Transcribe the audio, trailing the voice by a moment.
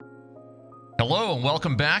Hello and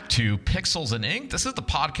welcome back to Pixels and Ink. This is the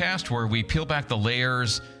podcast where we peel back the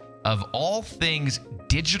layers of all things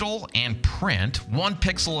digital and print, one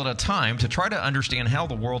pixel at a time, to try to understand how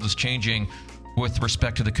the world is changing with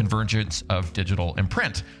respect to the convergence of digital and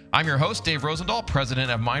print. I'm your host, Dave Rosendahl,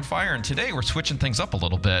 president of Mindfire, and today we're switching things up a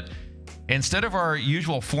little bit. Instead of our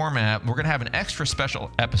usual format, we're going to have an extra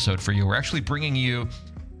special episode for you. We're actually bringing you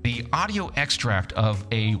the audio extract of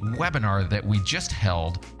a webinar that we just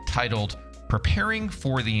held titled Preparing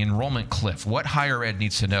for the Enrollment Cliff, What Higher Ed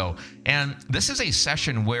Needs to Know. And this is a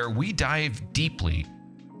session where we dive deeply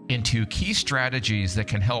into key strategies that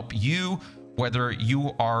can help you, whether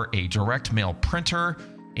you are a direct mail printer,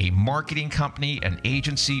 a marketing company, an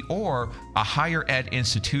agency, or a higher ed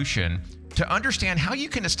institution, to understand how you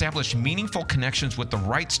can establish meaningful connections with the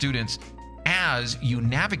right students as you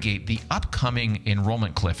navigate the upcoming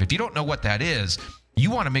enrollment cliff. If you don't know what that is,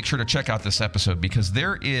 you want to make sure to check out this episode because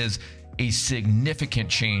there is a significant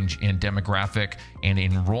change in demographic and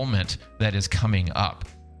enrollment that is coming up,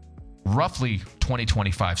 roughly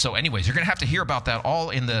 2025. So anyways, you're going to have to hear about that all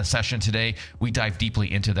in the session today. We dive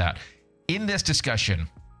deeply into that. In this discussion,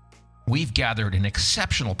 we've gathered an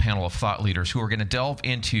exceptional panel of thought leaders who are going to delve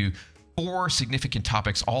into 4 significant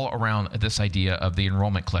topics all around this idea of the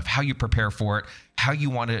enrollment cliff, how you prepare for it, how you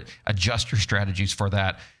want to adjust your strategies for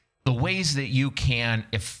that, the ways that you can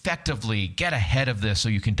effectively get ahead of this so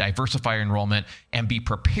you can diversify your enrollment and be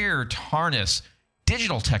prepared to harness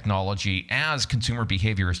digital technology as consumer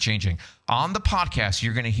behavior is changing. On the podcast,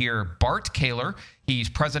 you're going to hear Bart Kaler. He's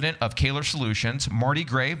president of Kaler Solutions, Marty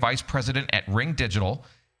Gray, vice president at Ring Digital,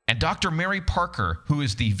 and Dr. Mary Parker, who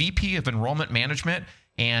is the VP of Enrollment Management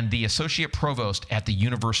and the associate provost at the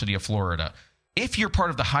University of Florida. If you're part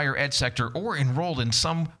of the higher ed sector or enrolled in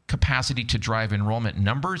some capacity to drive enrollment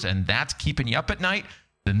numbers and that's keeping you up at night,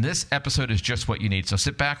 then this episode is just what you need. So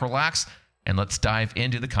sit back, relax, and let's dive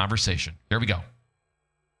into the conversation. Here we go.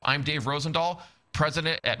 I'm Dave Rosendahl,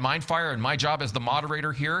 president at Mindfire, and my job as the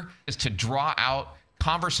moderator here is to draw out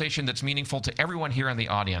conversation that's meaningful to everyone here in the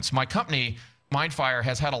audience. My company, Mindfire,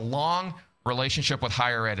 has had a long relationship with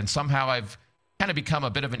higher ed, and somehow I've kind of become a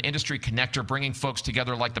bit of an industry connector, bringing folks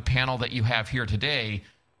together like the panel that you have here today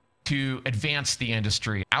to advance the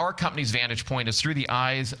industry. Our company's vantage point is through the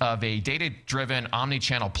eyes of a data-driven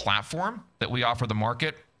omni-channel platform that we offer the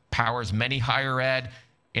market, powers many higher ed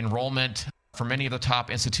enrollment for many of the top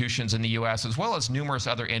institutions in the U.S., as well as numerous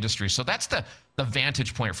other industries. So that's the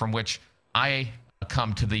vantage point from which I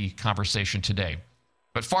come to the conversation today.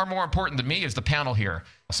 But far more important than me is the panel here.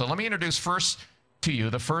 So let me introduce first to you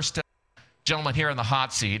the first gentleman here in the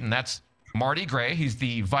hot seat, and that's Marty Gray. He's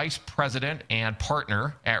the vice president and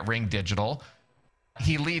partner at Ring Digital.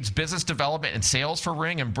 He leads business development and sales for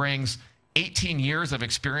Ring and brings 18 years of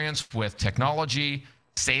experience with technology,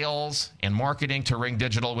 sales, and marketing to Ring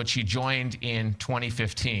Digital, which he joined in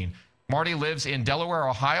 2015. Marty lives in Delaware,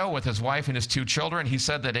 Ohio with his wife and his 2 children. He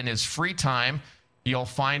said that in his free time, you'll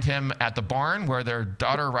find him at the barn where their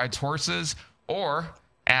daughter rides horses or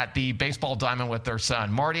at the baseball diamond with their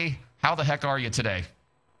son. Marty, how the heck are you today?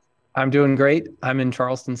 I'm doing great. I'm in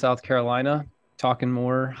Charleston, South Carolina, talking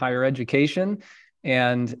more higher education.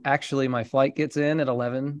 And actually, my flight gets in at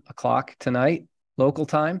 11 o'clock tonight, local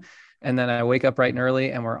time. And then I wake up bright and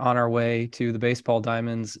early, and we're on our way to the baseball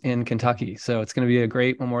diamonds in Kentucky. So it's going to be a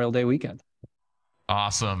great Memorial Day weekend.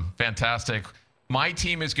 Awesome. Fantastic. My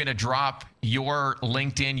team is going to drop your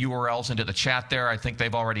LinkedIn URLs into the chat there. I think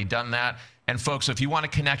they've already done that. And folks, if you want to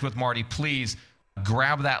connect with Marty, please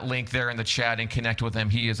grab that link there in the chat and connect with him.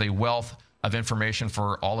 He is a wealth of information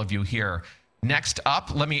for all of you here. Next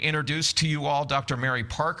up, let me introduce to you all Dr. Mary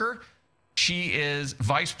Parker. She is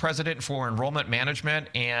Vice President for Enrollment Management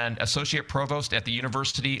and Associate Provost at the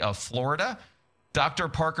University of Florida. Dr.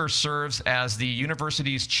 Parker serves as the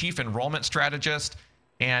university's Chief Enrollment Strategist,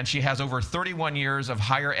 and she has over 31 years of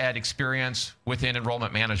higher ed experience within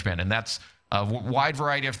enrollment management. And that's a wide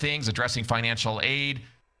variety of things, addressing financial aid,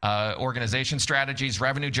 organization strategies,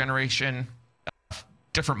 revenue generation,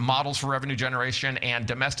 different models for revenue generation, and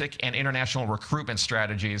domestic and international recruitment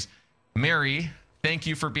strategies. Mary, thank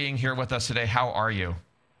you for being here with us today. How are you?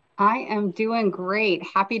 I am doing great.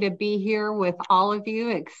 Happy to be here with all of you.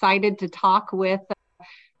 Excited to talk with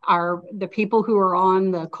the people who are on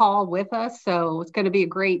the call with us. So it's going to be a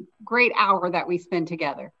great hour that we spend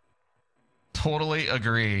together. Totally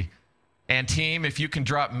agree. And team, if you can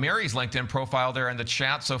drop Mary's LinkedIn profile there in the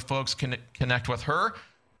chat so folks can connect with her,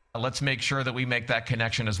 let's make sure that we make that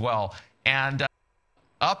connection as well. And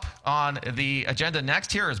up on the agenda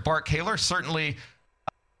next here is Bart Kaler, certainly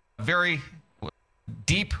a very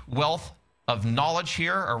deep wealth of knowledge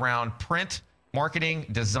here around print marketing,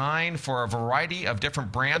 design for a variety of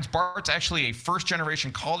different brands. Bart's actually a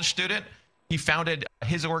first-generation college student. He founded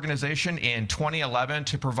his organization in 2011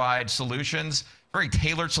 to provide solutions, very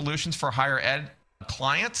tailored solutions for higher ed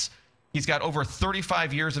clients. He's got over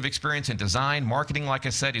 35 years of experience in design, marketing. Like I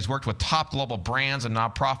said, he's worked with top global brands and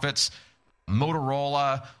nonprofits,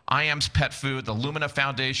 Motorola, IAM's Pet Food, the Lumina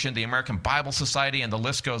Foundation, the American Bible Society, and the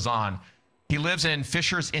list goes on. He lives in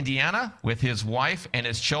Fishers, Indiana, with his wife and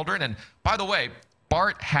his children. And by the way,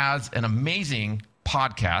 Bart has an amazing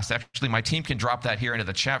podcast. Actually, my team can drop that here into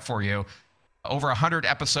the chat for you. Over 100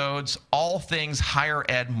 episodes, all things higher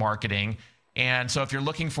ed marketing. And so if you're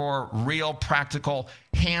looking for real, practical,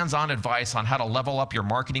 hands-on advice on how to level up your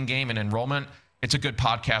marketing game and enrollment, it's a good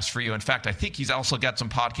podcast for you. In fact, I think he's also got some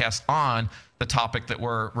podcasts on the topic that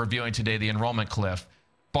we're reviewing today, the enrollment cliff.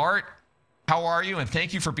 Bart, how are you? And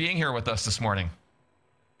thank you for being here with us this morning.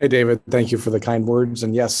 Hey, David. Thank you for the kind words.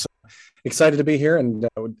 And yes, excited to be here and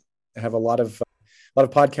have a lot of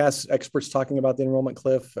podcasts, experts talking about the enrollment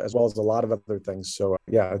cliff, as well as a lot of other things. So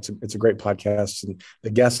yeah, it's a great podcast, and the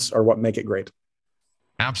guests are what make it great.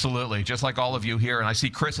 Absolutely. Just like all of you here. And I see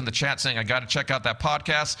Chris in the chat saying, I got to check out that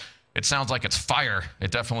podcast. It sounds like it's fire.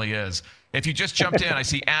 It definitely is. If you just jumped in, I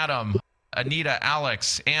see Adam, Anita,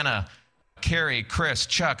 Alex, Anna, Carrie, Chris,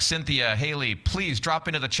 Chuck, Cynthia, Haley. Please drop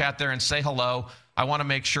into the chat there and say hello. I want to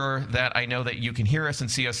make sure that I know that you can hear us and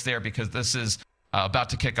see us there, because this is about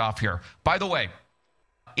to kick off here. By the way,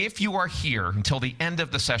 if you are here until the end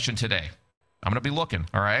of the session today, I'm going to be looking,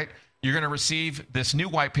 all right? You're going to receive this new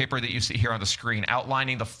white paper that you see here on the screen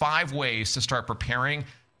outlining the 5 ways to start preparing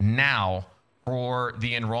now for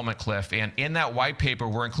the enrollment cliff. And in that white paper,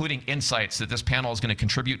 we're including insights that this panel is going to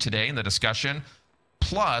contribute today in the discussion,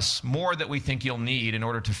 plus more that we think you'll need in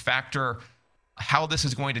order to factor how this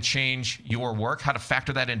is going to change your work, how to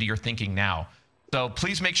factor that into your thinking now. So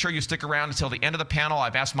please make sure you stick around until the end of the panel.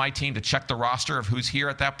 I've asked my team to check the roster of who's here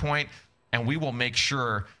at that point, and we will make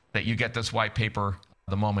sure that you get this white paper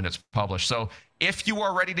the moment it's published. So if you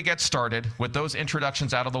are ready to get started with those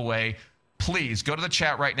introductions out of the way, please go to the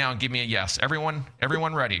chat right now and give me a yes. Everyone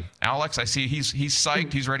ready? Alex, I see he's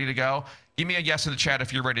psyched. He's ready to go. Give me a yes in the chat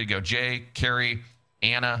if you're ready to go. Jay, Carrie,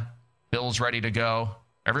 Anna, Bill's ready to go.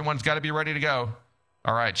 Everyone's got to be ready to go.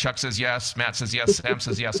 All right. Chuck says yes. Matt says yes. Sam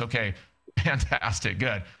says yes. Okay. Fantastic.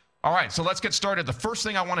 Good. All right. So let's get started. The first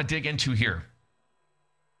thing I want to dig into here,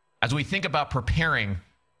 as we think about preparing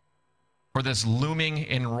for this looming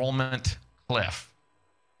enrollment cliff,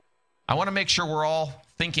 I want to make sure we're all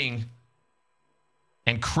thinking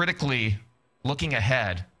and critically looking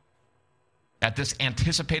ahead at this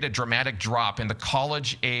anticipated dramatic drop in the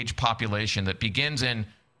college-age population that begins in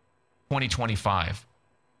 2025.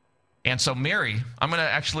 And so, Mary, I'm going to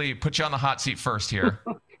actually put you on the hot seat first here.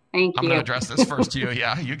 Thank you. I'm going to address this first to you.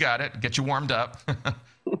 Yeah, you got it. Get you warmed up.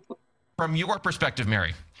 From your perspective,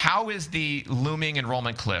 Mary, how is the looming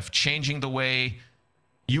enrollment cliff changing the way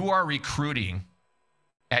you are recruiting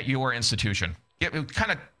at your institution?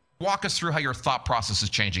 Kind of walk us through how your thought process is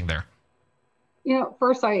changing there.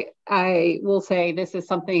 First, I will say this is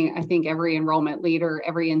something I think every enrollment leader,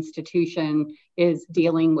 every institution is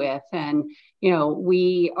dealing with. And,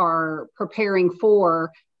 we are preparing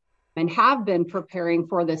for and have been preparing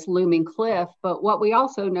for this looming cliff. But what we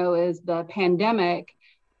also know is the pandemic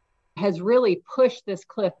has really pushed this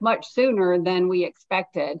cliff much sooner than we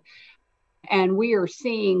expected. And we are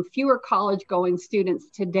seeing fewer college-going students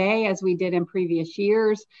today as we did in previous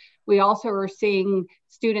years. We also are seeing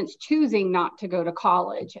students choosing not to go to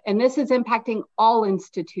college. And this is impacting all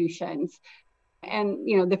institutions. And,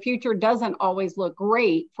 the future doesn't always look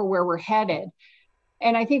great for where we're headed.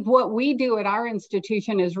 And I think what we do at our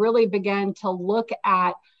institution is really begin to look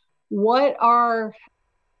at what are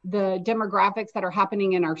the demographics that are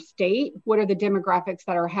happening in our state, what are the demographics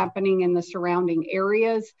that are happening in the surrounding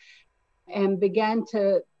areas, and begin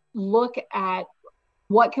to look at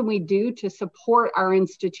what can we do to support our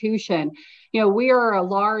institution. We are a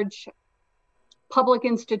large public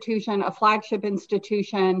institution, a flagship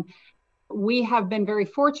institution. We have been very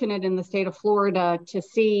fortunate in the state of Florida to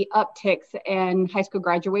see upticks in high school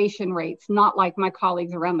graduation rates, not like my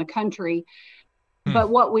colleagues around the country. But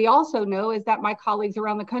what we also know is that my colleagues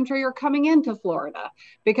around the country are coming into Florida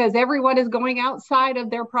because everyone is going outside of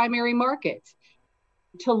their primary markets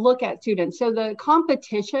to look at students. So the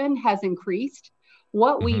competition has increased.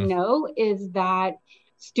 What we know is that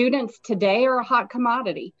students today are a hot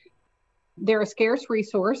commodity. They're a scarce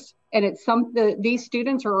resource, and these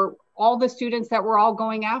students are all the students that we're all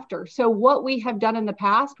going after. So what we have done in the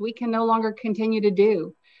past, we can no longer continue to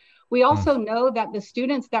do. We also know that the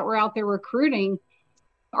students that we're out there recruiting,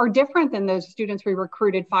 are different than those students we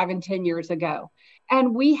recruited 5 and 10 years ago.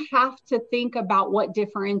 And we have to think about what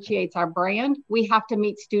differentiates our brand. We have to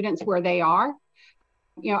meet students where they are.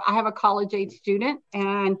 I have a college age student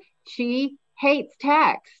and she hates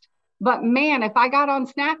text. But man, if I got on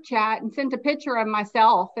Snapchat and sent a picture of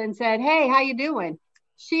myself and said, "Hey, how you doing?"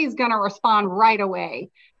 she's going to respond right away.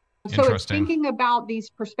 So it's thinking about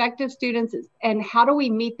these prospective students and how do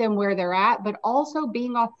we meet them where they're at, but also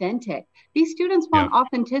being authentic. These students want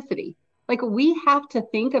authenticity. Like, we have to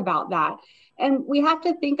think about that. And we have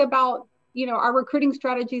to think about, our recruiting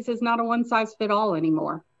strategies is not a one size fit all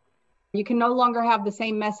anymore. You can no longer have the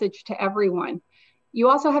same message to everyone. You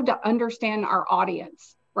also have to understand our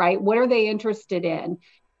audience, right? What are they interested in?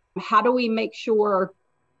 How do we make sure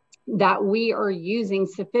that we are using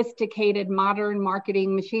sophisticated modern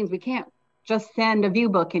marketing machines? We can't just send a view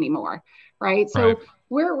book anymore, right? So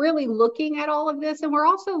we're really looking at all of this. And we're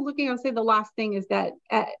also looking, I'll say the last thing is that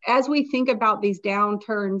as we think about these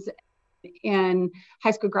downturns in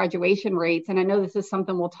high school graduation rates, and I know this is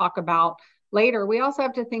something we'll talk about later, we also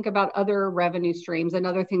have to think about other revenue streams and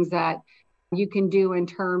other things that you can do in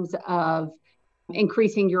terms of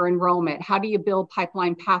increasing your enrollment. How do you build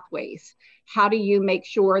pipeline pathways? How do you make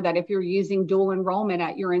sure that if you're using dual enrollment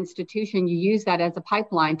at your institution, you use that as a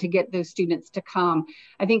pipeline to get those students to come?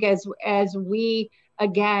 I think as we,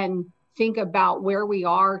 again, think about where we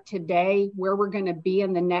are today, where we're going to be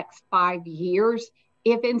in the next 5 years,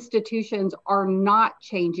 if institutions are not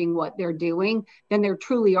changing what they're doing, then they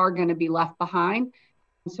truly are going to be left behind.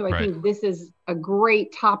 So I think this is a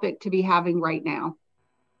great topic to be having right now.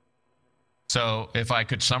 So if I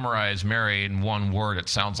could summarize, Mary, in one word, it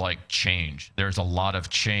sounds like change. There's a lot of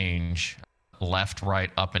change, left,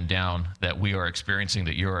 right, up, and down, that we are experiencing,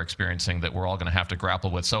 that you're experiencing, that we're all going to have to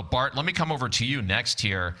grapple with. So Bart, let me come over to you next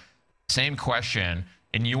here. Same question.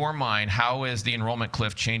 In your mind, how is the enrollment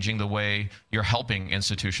cliff changing the way you're helping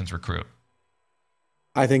institutions recruit?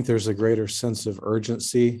 I think there's a greater sense of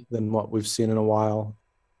urgency than what we've seen in a while.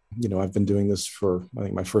 I've been doing this for, I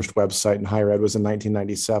think my first website in higher ed was in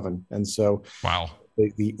 1997. And so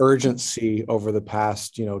the urgency over the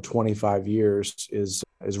past, 25 years is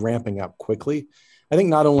ramping up quickly. I think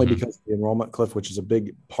not only because of the enrollment cliff, which is a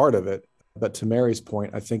big part of it, but to Mary's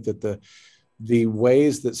point, I think that the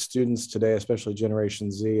ways that students today, especially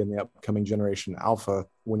Generation Z and the upcoming Generation Alpha,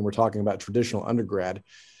 when we're talking about traditional undergrad,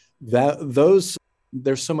 there's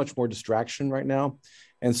so much more distraction right now.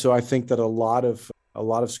 And so I think that a lot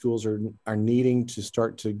of schools are needing to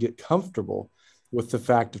start to get comfortable with the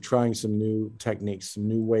fact of trying some new techniques, some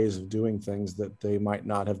new ways of doing things that they might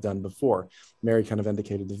not have done before. Mary kind of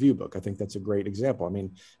indicated the view book. I think that's a great example. I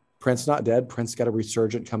mean, print's not dead. Print's got a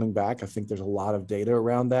resurgent coming back. I think there's a lot of data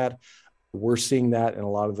around that. We're seeing that in a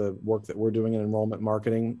lot of the work that we're doing in enrollment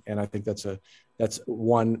marketing. And I think that's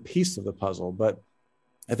one piece of the puzzle. But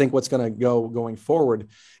I think what's going to going forward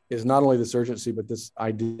is not only this urgency, but this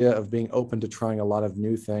idea of being open to trying a lot of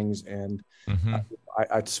new things. And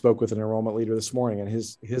I spoke with an enrollment leader this morning, and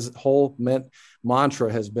his whole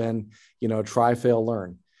mantra has been, try, fail,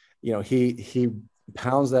 learn. He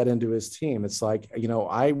pounds that into his team. It's like,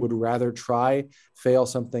 I would rather try, fail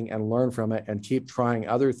something and learn from it and keep trying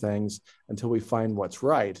other things until we find what's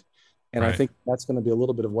right. And I think that's going to be a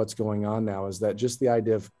little bit of what's going on now, is that just the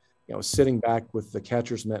idea of sitting back with the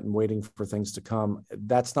catcher's mitt and waiting for things to come,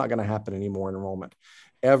 that's not going to happen anymore in enrollment.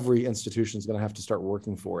 Every institution is going to have to start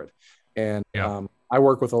working for it. And I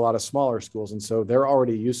work with a lot of smaller schools, and so they're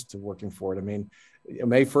already used to working for it. I mean,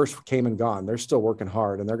 May 1st came and gone. They're still working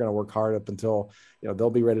hard, and they're going to work hard up until, they'll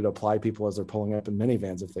be ready to apply people as they're pulling up in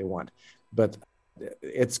minivans if they want. But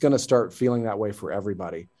it's going to start feeling that way for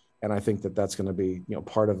everybody. And I think that that's going to be,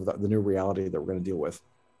 part of the new reality that we're going to deal with.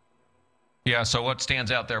 Yeah. So what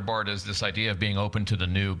stands out there, Bart, is this idea of being open to the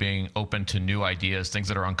new, being open to new ideas, things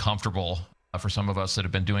that are uncomfortable for some of us that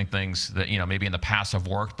have been doing things that, maybe in the past have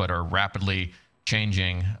worked, but are rapidly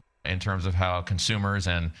changing in terms of how consumers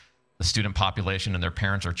and the student population and their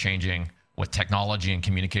parents are changing with technology and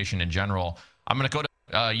communication in general. I'm going to go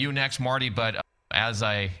to you next, Marty, but as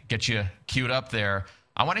I get you queued up there,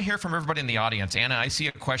 I want to hear from everybody in the audience. Anna, I see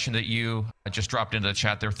a question that you just dropped into the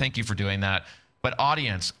chat there. Thank you for doing that. But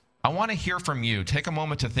audience, I want to hear from you. Take a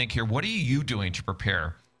moment to think here. What are you doing to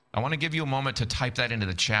prepare? I want to give you a moment to type that into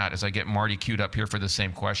the chat as I get Marty queued up here for the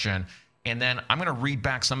same question. And then I'm going to read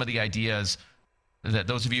back some of the ideas that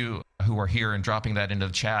those of you who are here and dropping that into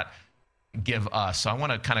the chat give us. So I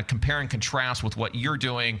want to kind of compare and contrast with what you're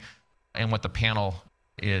doing and what the panel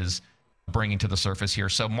is bringing to the surface here.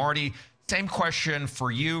 So Marty, same question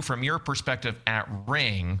for you from your perspective at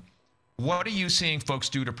Ring. What are you seeing folks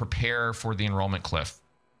do to prepare for the enrollment cliff?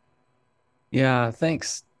 Yeah,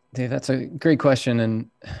 thanks, Dave. That's a great question. And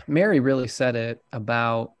Mary really said it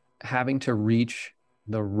about having to reach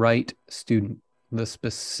the right student, the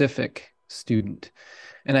specific student.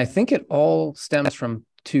 And I think it all stems from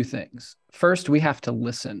two things. First, we have to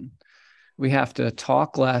listen. We have to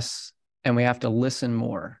talk less and we have to listen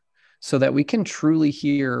more so that we can truly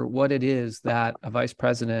hear what it is that a vice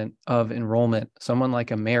president of enrollment, someone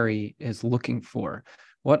like a Mary, is looking for.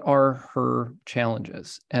 What are her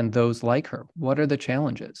challenges? And those like her, what are the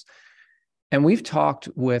challenges? And we've talked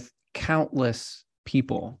with countless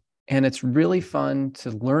people, and it's really fun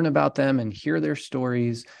to learn about them and hear their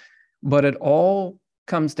stories. But it all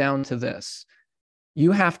comes down to this: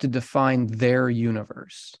 you have to define their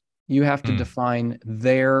universe. You have to define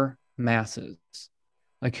their masses.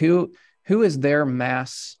 Like who is their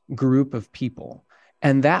mass group of people?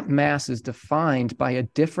 And that mass is defined by a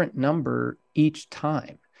different number each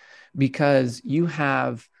time, because you're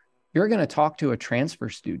going to talk to a transfer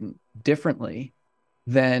student differently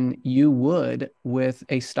than you would with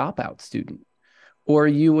a stop out student, or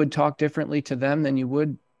you would talk differently to them than you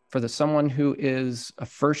would for someone who is a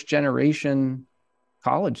first generation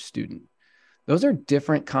college student. Those are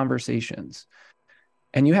different conversations.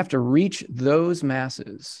 And you have to reach those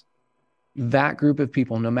masses, that group of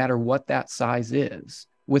people, no matter what that size is,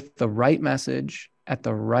 with the right message at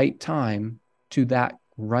the right time to that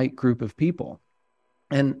right group of people.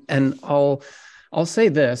 And I'll say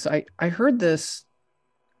this. I heard this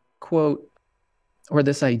quote or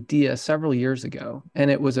this idea several years ago,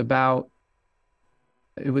 and it was about,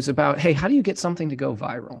 hey, how do you get something to go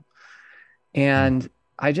viral? And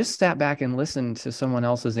I just sat back and listened to someone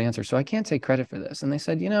else's answer. So I can't take credit for this. And they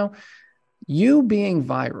said, you being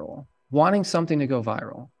viral, wanting something to go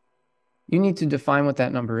viral, you need to define what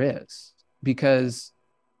that number is. Because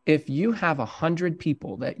if you have 100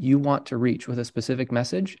 people that you want to reach with a specific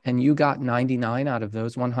message and you got 99 out of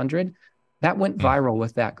those 100, that went viral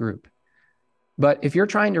with that group. But if you're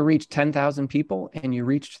trying to reach 10,000 people and you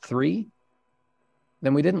reached 3,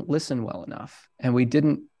 then we didn't listen well enough and we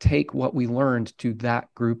didn't take what we learned to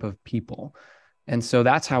that group of people. And so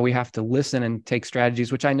that's how we have to listen and take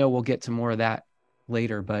strategies, which I know we'll get to more of that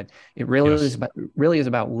later, but it really is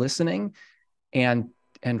about listening and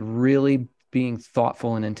really being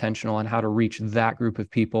thoughtful and intentional on how to reach that group of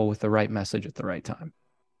people with the right message at the right time.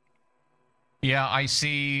 Yeah, I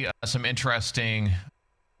see some interesting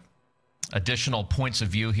additional points of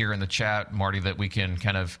view here in the chat, Marty, that we can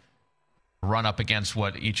kind of run up against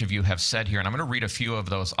what each of you have said here. And I'm going to read a few of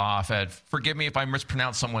those off. Ed, forgive me if I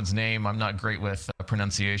mispronounce someone's name. I'm not great with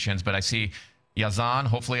pronunciations, but I see Yazan,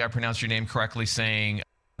 hopefully I pronounced your name correctly, saying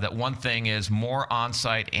that one thing is more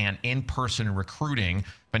on-site and in-person recruiting.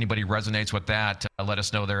 If anybody resonates with that, let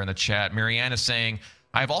us know there in the chat. Marianne is saying,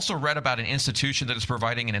 I've also read about an institution that is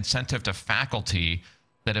providing an incentive to faculty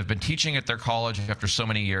that have been teaching at their college after so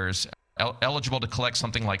many years, eligible to collect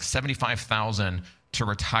something like $75,000 to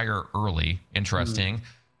retire early. Interesting.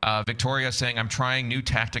 Victoria saying, I'm trying new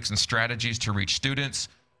tactics and strategies to reach students.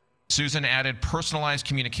 Susan added personalized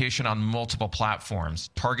communication on multiple platforms,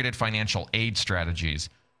 targeted financial aid strategies,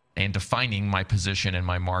 and defining my position in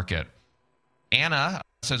my market. Anna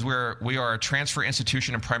says we are a transfer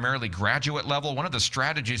institution and primarily graduate level. One of the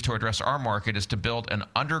strategies to address our market is to build an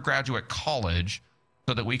undergraduate college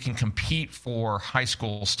so that we can compete for high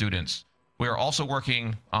school students. We are also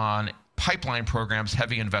working on pipeline programs,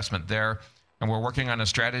 heavy investment there, and we're working on a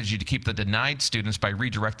strategy to keep the denied students by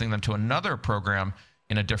redirecting them to another program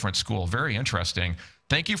in a different school. Very interesting.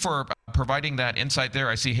 Thank you for providing that insight there.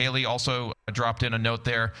 I see Haley also dropped in a note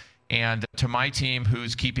there. And to my team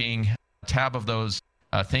who's keeping tab of those,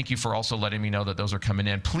 thank you for also letting me know that those are coming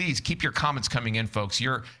in. Please keep your comments coming in, folks.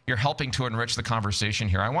 You're helping to enrich the conversation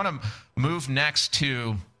here. I want to move next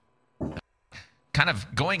to kind of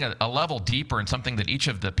going a level deeper in something that each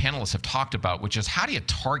of the panelists have talked about, which is how do you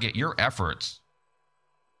target your efforts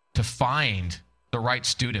to find the right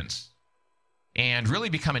students and really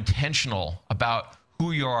become intentional about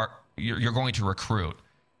who you're going to recruit.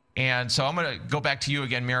 And so I'm going to go back to you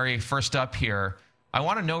again, Mary, first up here. I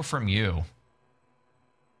want to know from you,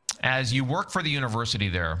 as you work for the university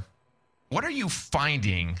there, what are you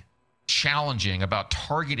finding challenging about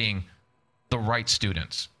targeting the right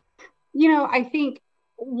students? I think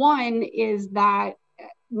one is that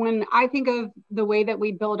when I think of the way that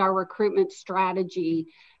we build our recruitment strategy,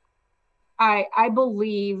 I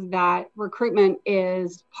believe that recruitment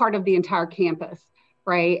is part of the entire campus,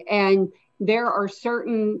 right? And there are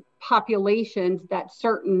certain populations that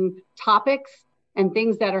certain topics and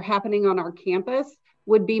things that are happening on our campus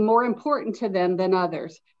would be more important to them than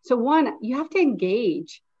others. So one, you have to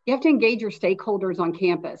engage You have to engage your stakeholders on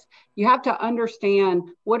campus. You have to understand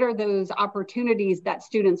what are those opportunities that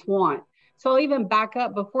students want. So I'll even back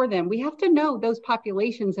up before then. We have to know those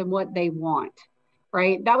populations and what they want,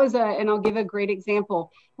 right? And I'll give a great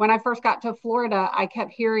example. When I first got to Florida, I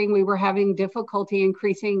kept hearing we were having difficulty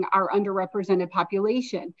increasing our underrepresented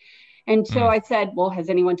population. And so I said, well, has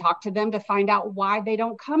anyone talked to them to find out why they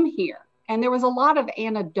don't come here? And there was a lot of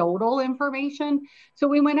anecdotal information. So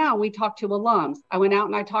we went out, we talked to alums. I went out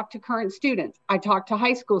and I talked to current students. I talked to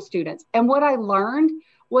high school students. And what I learned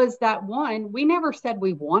was that, one, we never said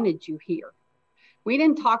we wanted you here. We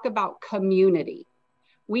didn't talk about community.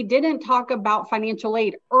 We didn't talk about financial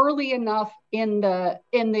aid early enough in the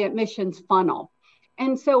admissions funnel.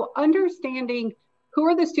 And so understanding who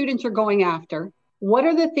are the students you're going after, what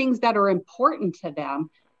are the things that are important to them,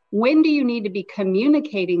 when do you need to be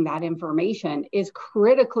communicating that information is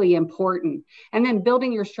critically important. And then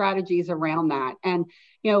building your strategies around that. And,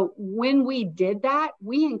 when we did that,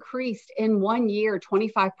 we increased in 1 year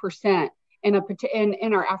 25%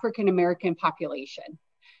 in our African-American population.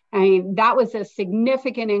 I mean, that was a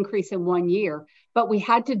significant increase in 1 year, but we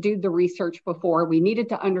had to do the research before. We needed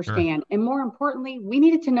to understand. Sure. And more importantly, we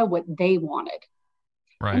needed to know what they wanted.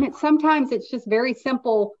 Right. And sometimes it's just very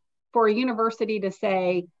simple for a university to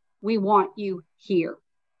say, we want you here.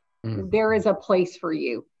 There is a place for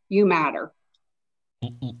you. You matter.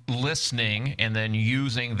 Listening and then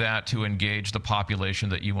using that to engage the population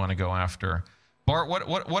that you want to go after. Bart,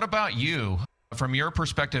 what about you? From your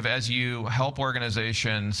perspective, as you help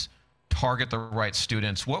organizations target the right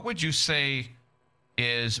students, what would you say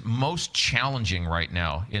is most challenging right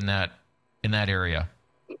now in that area?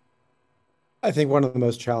 I think one of the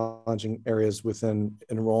most challenging areas within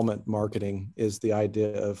enrollment marketing is the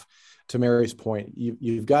idea of, to Mary's point,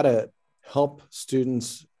 you've got to help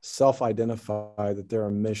students self-identify that they're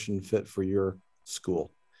a mission fit for your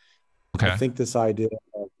school. Okay. I think this idea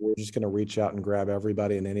of we're just going to reach out and grab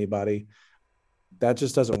everybody and anybody, that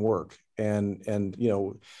just doesn't work. And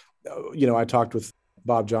I talked with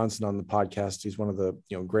Bob Johnson on the podcast. He's one of the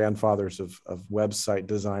grandfathers of website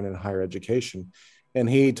design in higher education. And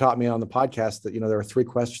he taught me on the podcast that, there are 3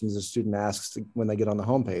 questions a student asks when they get on the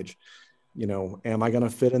homepage. Am I going to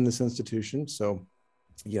fit in this institution? So,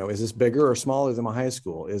 is this bigger or smaller than my high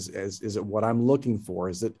school? Is it what I'm looking for?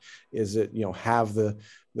 Is it have the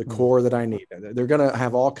core that I need? They're going to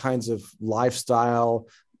have all kinds of lifestyle,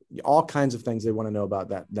 all kinds of things they want to know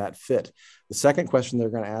about that fit. The second question they're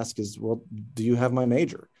going to ask is, well, do you have my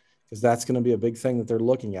major? Because that's going to be a big thing that they're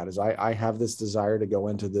looking at is I have this desire to go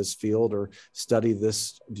into this field or study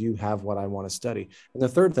this. Do you have what I want to study? And the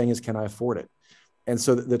third thing is, can I afford it? And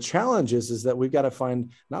so the challenge is that we've got to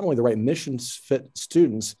find not only the right mission fit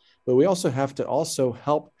students, but we also have to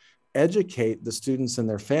help educate the students and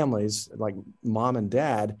their families, like mom and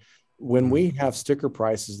dad, when we have sticker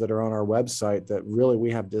prices that are on our website that really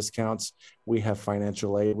we have discounts, we have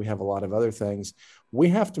financial aid, we have a lot of other things. We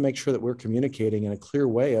have to make sure that we're communicating in a clear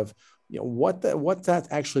way of what that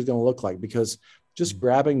actually is going to look like. Because just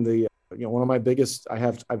grabbing the one of my biggest, I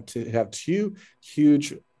have 2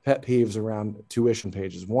 huge pet peeves around tuition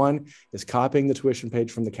pages. One is copying the tuition page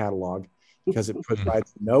from the catalog because it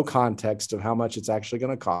provides no context of how much it's actually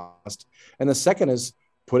going to cost. And the second is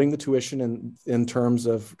putting the tuition in terms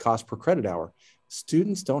of cost per credit hour.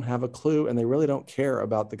 Students don't have a clue, and they really don't care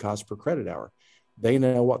about the cost per credit hour. They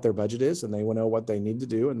know what their budget is, and they know what they need to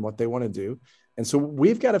do and what they want to do. And so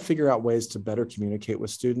we've got to figure out ways to better communicate with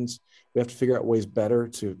students. We have to figure out ways better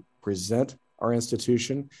to present our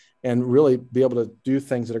institution and really be able to do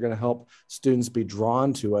things that are going to help students be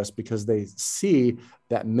drawn to us because they see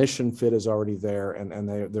that mission fit is already there, and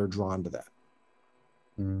they're drawn to that.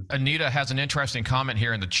 Anita has an interesting comment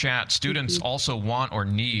here in the chat. Students also want or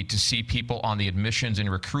need to see people on the admissions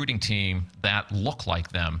and recruiting team that look like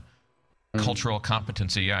them. Cultural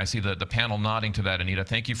competency. Yeah, I see the panel nodding to that, Anita.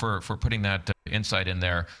 Thank you for putting that insight in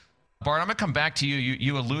there. Bart, I'm going to come back to you.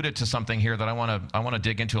 You alluded to something here that I want to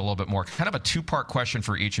dig into a little bit more. Kind of a 2-part question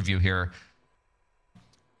for each of you here.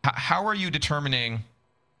 How are you determining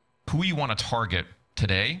who you want to target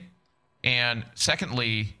today? And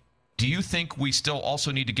secondly, do you think we still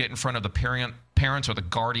also need to get in front of the parents or the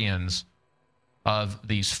guardians of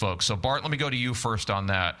these folks? So Bart, let me go to you first on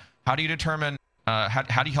that. How do you determine,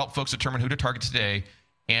 how do you help folks determine who to target today?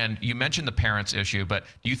 And you mentioned the parents issue, but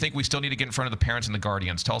do you think we still need to get in front of the parents and the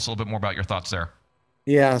guardians? Tell us a little bit more about your thoughts there.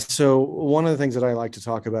 Yeah. So one of the things that I like to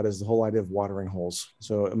talk about is the whole idea of watering holes.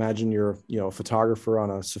 So imagine you're, a photographer on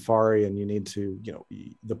a safari and you need to,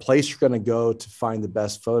 the place you're going to go to find the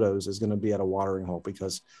best photos is going to be at a watering hole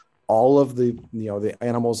because all of the, the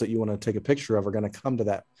animals that you want to take a picture of are going to come to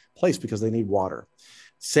that place because they need water.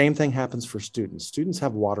 Same thing happens for students. Students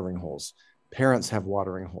have watering holes. Parents have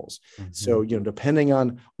watering holes. Mm-hmm. So, depending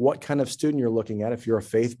on what kind of student you're looking at, if you're a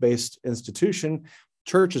faith-based institution,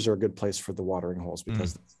 churches are a good place for the watering holes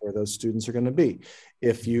because that's where those students are going to be.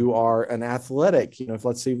 If you are an athletic, if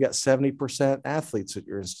let's say you've got 70% athletes at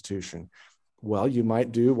your institution, well, you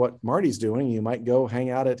might do what Marty's doing. You might go hang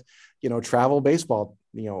out at, travel baseball,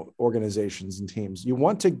 organizations and teams. You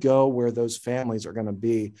want to go where those families are going to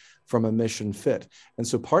be from a mission fit. And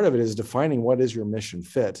so part of it is defining what is your mission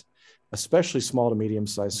fit, especially small to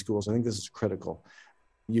medium-sized schools. I think this is critical.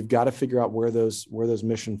 You've got to figure out where those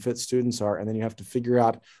mission fit students are, and then you have to figure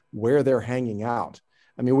out where they're hanging out.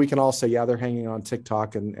 I mean, we can all say, yeah, they're hanging on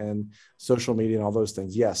TikTok and social media and all those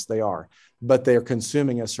things. Yes, they are, but they're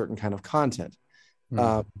consuming a certain kind of content.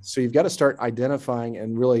 So you've got to start identifying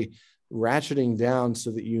and really ratcheting down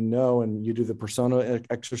so that and you do the persona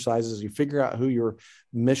exercises. You figure out who your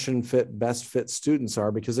mission fit, best fit students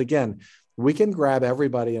are, because again, we can grab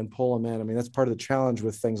everybody and pull them in. I mean, that's part of the challenge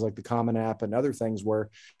with things like the Common App and other things where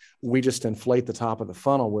we just inflate the top of the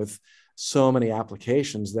funnel with so many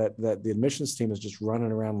applications that the admissions team is just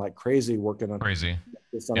running around like crazy, working on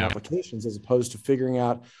applications, as opposed to figuring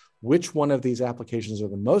out which one of these applications are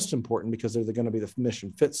the most important because they're going to be the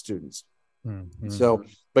mission fit students. Mm-hmm. So,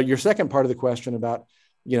 but your second part of the question about,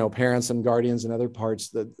 parents and guardians and other parts,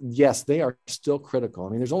 that yes, they are still critical. I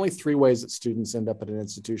mean, there's only 3 ways that students end up at an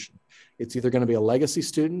institution. It's either going to be a legacy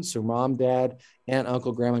student, so mom, dad, aunt,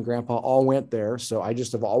 uncle, grandma, and grandpa all went there. So I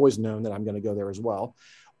just have always known that I'm going to go there as well.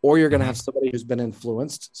 Or you're going to have somebody who's been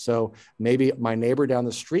influenced. So maybe my neighbor down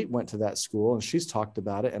the street went to that school and she's talked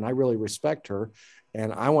about it and I really respect her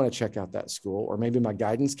and I want to check out that school. Or maybe my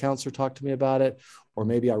guidance counselor talked to me about it. Or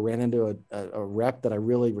maybe I ran into a rep that I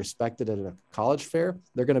really respected at a college fair.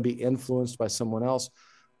 They're going to be influenced by someone else.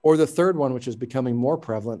 Or the third one, which is becoming more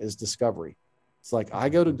prevalent, is discovery. It's like I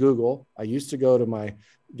go to Google. I used to go to my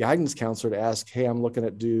guidance counselor to ask, hey, I'm looking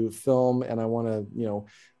at do film and I want to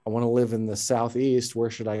live in the Southeast. Where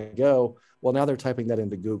should I go? Well, now they're typing that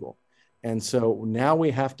into Google. And so now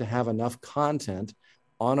we have to have enough content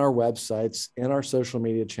on our websites, in our social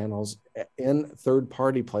media channels, in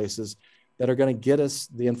third-party places that are going to get us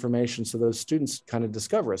the information so those students kind of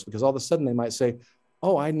discover us, because all of a sudden they might say,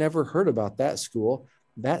 oh, I never heard about that school.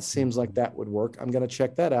 That seems like that would work. I'm going to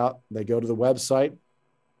check that out. They go to the website,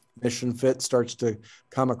 mission fit starts to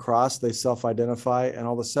come across, they self-identify, and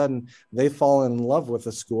all of a sudden they fall in love with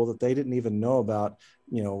a school that they didn't even know about,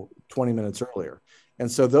 20 minutes earlier.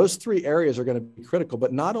 And so those 3 areas are going to be critical.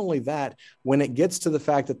 But not only that, when it gets to the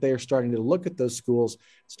fact that they are starting to look at those schools,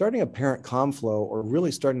 starting a parent conflow or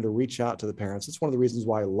really starting to reach out to the parents. It's one of the reasons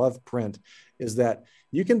why I love print, is that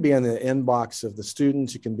you can be in the inbox of the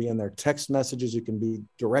students, you can be in their text messages, you can be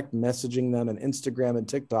direct messaging them on Instagram and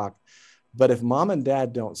TikTok. But if mom and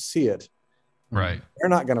dad don't see it, right, they're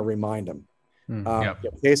not going to remind them.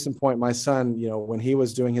 Case in point, my son, when he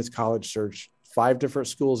was doing his college search, 5 different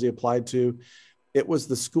schools he applied to, it was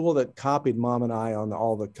the school that copied mom and I on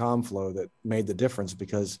all the conflow that made the difference,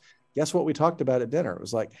 because guess what we talked about at dinner? It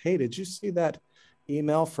was like, hey, did you see that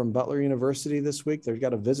email from Butler University this week? They've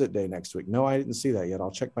got a visit day next week. No, I didn't see that yet.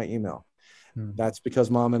 I'll check my email. That's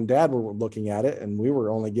because mom and dad were looking at it, and we were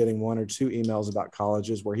only getting 1 or 2 emails about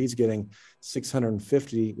colleges, where he's getting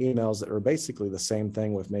 650 emails that are basically the same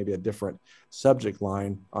thing with maybe a different subject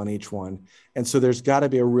line on each one. And so there's got to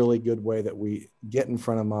be a really good way that we get in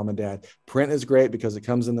front of mom and dad. Print is great because it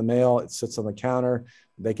comes in the mail, it sits on the counter.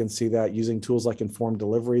 They can see that using tools like informed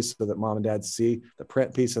deliveries so that mom and dad see the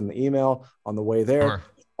print piece in the email on the way there. Sure.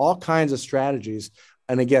 All kinds of strategies.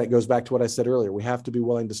 And again, it goes back to what I said earlier. We have to be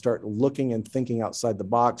willing to start looking and thinking outside the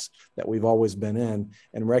box that we've always been in,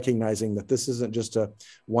 and recognizing that this isn't just a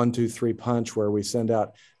 1, 2, 3 punch where we send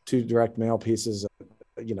out 2 direct mail pieces,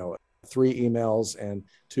 3 emails and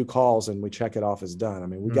 2 calls, and we check it off as done. I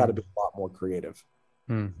mean, we got to be a lot more creative.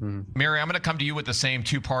 Mm-hmm. Mary, I'm going to come to you with the same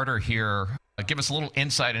 2-parter here. Give us a little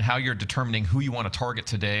insight in how you're determining who you want to target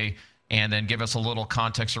today, and then give us a little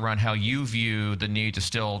context around how you view the need to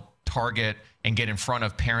still target and get in front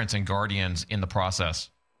of parents and guardians in the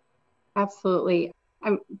process. Absolutely.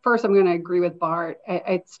 First, I'm going to agree with Bart.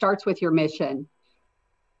 It starts with your mission,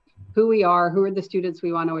 who we are, who are the students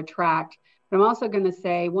we want to attract. But I'm also going to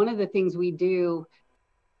say one of the things we do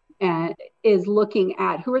is looking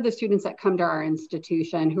at who are the students that come to our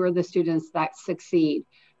institution, who are the students that succeed,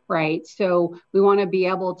 right? So we want to be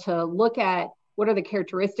able to look at what are the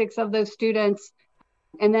characteristics of those students,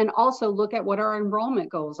 and then also look at what our enrollment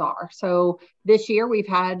goals are. So this year we've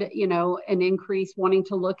had, an increase wanting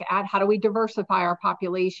to look at how do we diversify our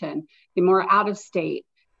population, be more out of state?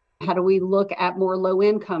 How do we look at more low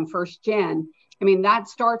income, first gen? I mean, that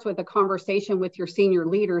starts with a conversation with your senior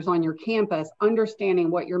leaders on your campus, understanding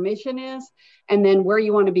what your mission is and then where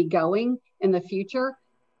you want to be going in the future.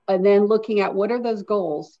 And then looking at what are those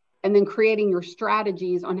goals and then creating your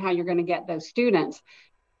strategies on how you're going to get those students.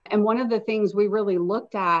 And one of the things we really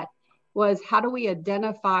looked at was how do we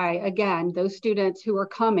identify, again, those students who are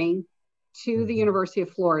coming to the University of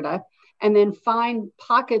Florida, and then find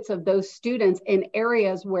pockets of those students in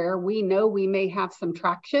areas where we know we may have some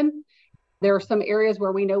traction. There are some areas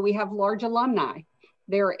where we know we have large alumni.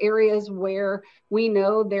 There are areas where we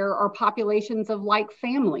know there are populations of like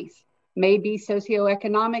families, may be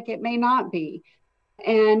socioeconomic, it may not be.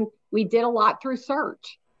 And we did a lot through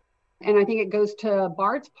search. And I think it goes to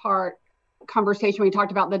Bart's conversation, we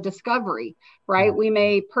talked about the discovery, right? We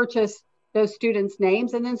may purchase those students'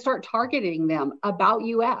 names and then start targeting them about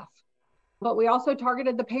UF. But we also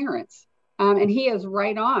targeted the parents. And he is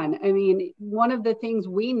right on. I mean, one of the things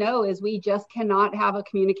we know is we just cannot have a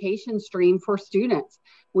communication stream for students.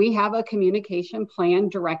 We have a communication plan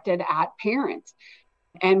directed at parents.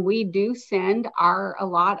 And we do send a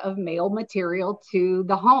lot of mail material to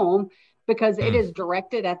the home because it is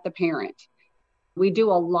directed at the parent. We do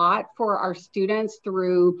a lot for our students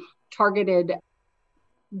through targeted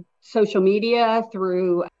social media,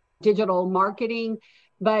 through digital marketing.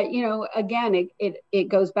 But, you know, again, it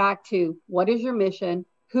goes back to what is your mission?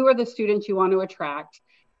 Who are the students you want to attract?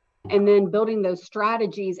 And then building those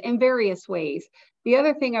strategies in various ways. The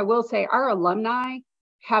other thing I will say, our alumni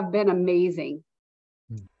have been amazing,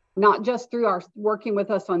 not just through our working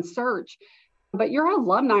with us on search, but your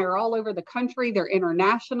alumni are all over the country. They're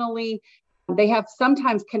internationally. They have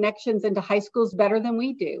sometimes connections into high schools better than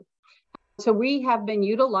we do. So we have been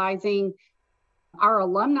utilizing our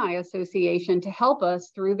alumni association to help us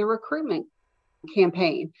through the recruitment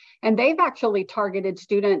campaign. And they've actually targeted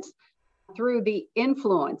students through the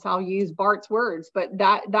influence. I'll use Bart's words, but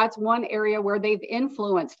that's one area where they've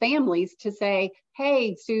influenced families to say,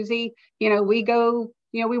 hey, Susie,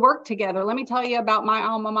 we work together. Let me tell you about my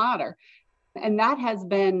alma mater. And that has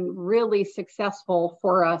been really successful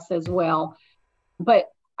for us as well.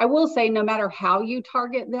 But I will say, no matter how you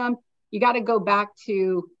target them, you got to go back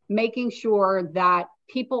to making sure that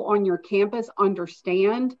people on your campus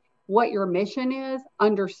understand what your mission is,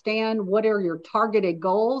 understand what are your targeted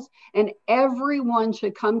goals, and everyone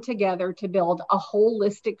should come together to build a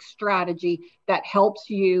holistic strategy that helps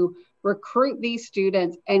you recruit these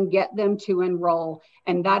students and get them to enroll.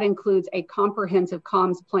 And that includes a comprehensive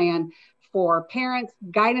comms plan for parents,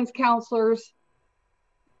 guidance counselors,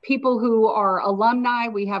 people who are alumni.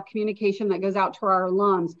 We have communication that goes out to our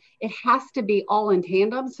alums. It has to be all in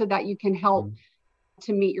tandem so that you can help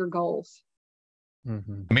to meet your goals.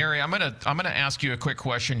 Mary, I'm gonna ask you a quick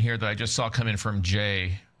question here that I just saw come in from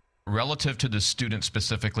Jay. Relative to the student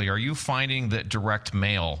specifically, are you finding that direct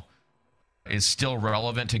mail is still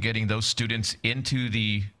relevant to getting those students into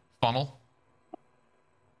the funnel?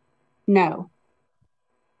 No.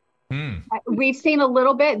 We've seen a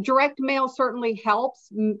little bit. Direct mail certainly helps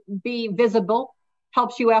be visible,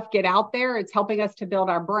 helps UF get out there. It's helping us to build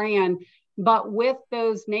our brand. But with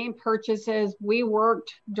those name purchases, we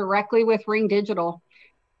worked directly with Ring Digital,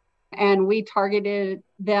 and we targeted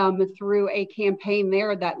them through a campaign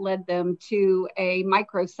there that led them to a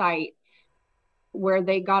microsite where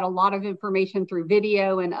they got a lot of information through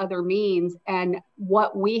video and other means. And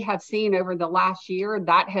what we have seen over the last year,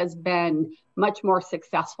 that has been much more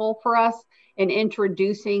successful for us in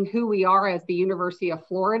introducing who we are as the University of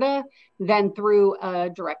Florida than through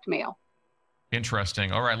direct mail.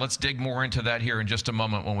 Interesting. All right, let's dig more into that here in just a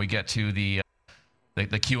moment when we get to the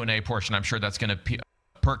Q&A portion. I'm sure that's going to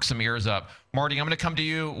perk some ears up. Marty, I'm going to come to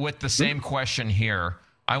you with the same question here.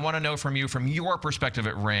 I want to know from you, from your perspective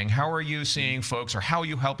at Ring, how are you seeing folks, or how are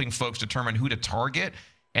you helping folks determine who to target?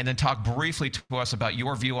 And then talk briefly to us about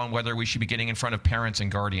your view on whether we should be getting in front of parents and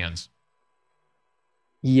guardians.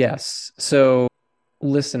 Yes. So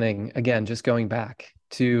listening, again, just going back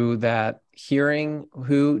to that, hearing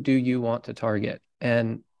who do you want to target?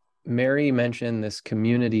 And Mary mentioned this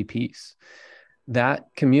community piece. That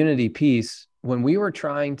community piece, when we were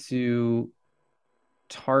trying to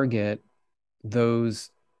target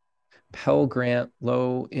those Pell Grant,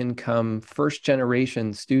 low income, first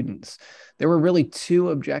generation students, there were really two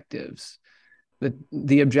objectives.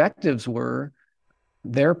 The objectives were,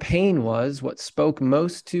 their pain was, what spoke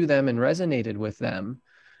most to them and resonated with them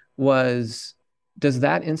was, does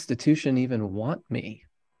that institution even want me?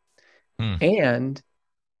 And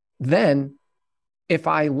then if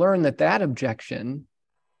I learn that objection,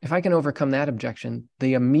 if I can overcome that objection,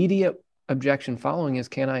 the immediate objection following is,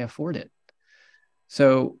 can I afford it?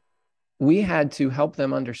 So we had to help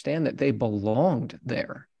them understand that they belonged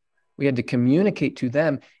there. We had to communicate to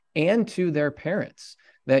them and to their parents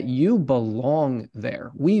that you belong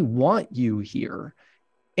there. We want you here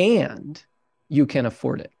and you can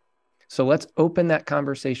afford it. So let's open that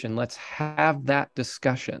conversation. Let's have that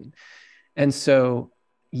discussion. And so,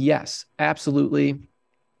 yes, absolutely.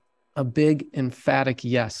 A big emphatic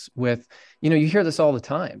yes with, you hear this all the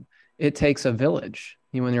time. It takes a village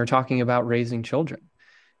when you're talking about raising children.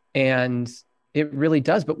 And it really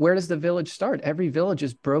does. But where does the village start? Every village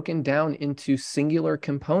is broken down into singular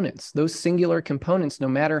components. Those singular components, no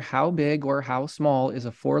matter how big or how small, is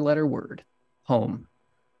a 4-letter word: home.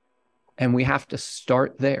 And we have to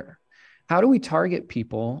start there. How do we target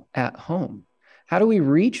people at home? How do we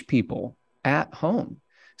reach people at home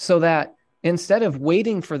so that instead of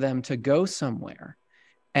waiting for them to go somewhere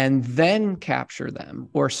and then capture them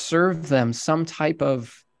or serve them some type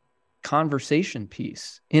of conversation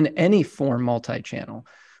piece in any form, multi-channel,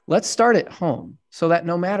 let's start at home so that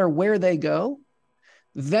no matter where they go,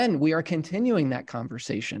 then we are continuing that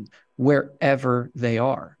conversation wherever they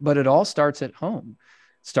are. But it all starts at home,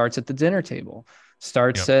 starts at the dinner table,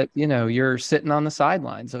 starts at, you're sitting on the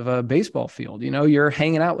sidelines of a baseball field, you're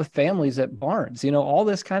hanging out with families at barns, all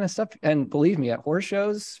this kind of stuff. And believe me, at horse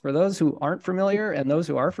shows, for those who aren't familiar and those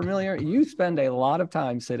who are familiar, you spend a lot of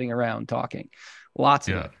time sitting around talking, lots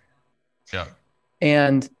of it. Yeah.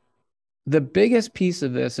 And the biggest piece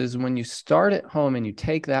of this is when you start at home and you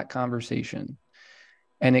take that conversation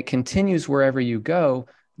and it continues wherever you go.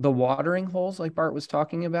 The watering holes, like Bart was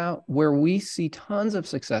talking about, where we see tons of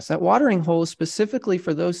success. That watering hole is specifically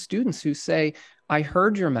for those students who say, I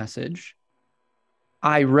heard your message,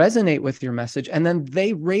 I resonate with your message, and then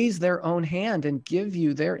they raise their own hand and give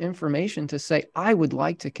you their information to say, I would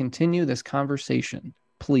like to continue this conversation,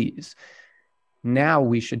 please. Now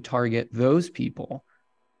we should target those people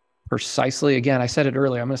precisely. Again, I said it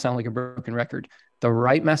earlier, I'm going to sound like a broken record. The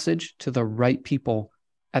right message to the right people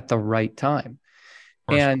at the right time.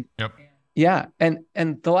 And yeah. And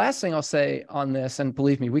the last thing I'll say on this, and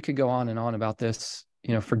believe me, we could go on and on about this,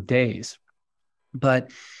 for days,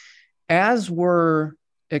 but as we're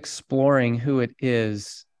exploring who it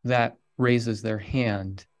is that raises their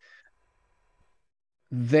hand,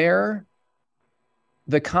 the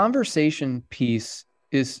conversation piece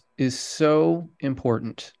is so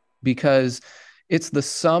important because it's the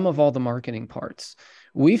sum of all the marketing parts.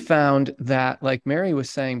 We found that, like Mary was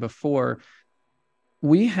saying before,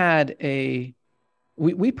 we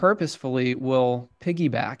purposefully will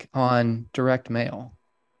piggyback on direct mail,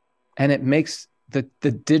 and it makes the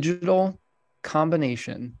digital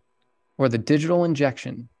combination or the digital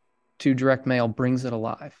injection to direct mail brings it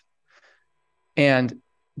alive. And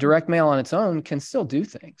direct mail on its own can still do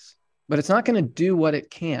things, but it's not going to do what it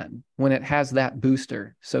can when it has that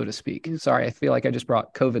booster, so to speak. Sorry, I feel like I just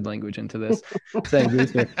brought COVID language into this saying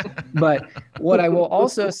booster. But what I will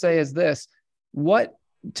also say is this: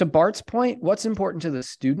 to Bart's point, what's important to the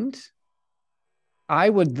student? I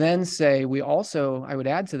would then say I would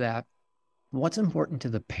add to that, what's important to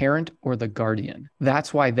the parent or the guardian?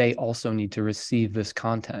 That's why they also need to receive this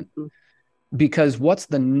content. Because what's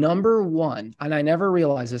the number one, and I never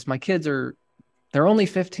realized this, my kids they're only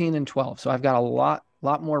 15 and 12. So I've got a lot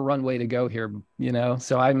more runway to go here,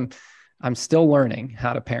 so I'm still learning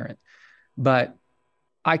how to parent. But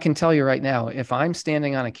I can tell you right now, if I'm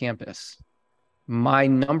standing on a campus, my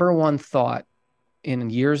number one thought in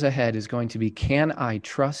years ahead is going to be, can I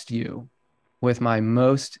trust you with my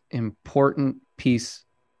most important piece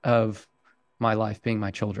of my life, being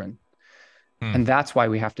my children? And that's why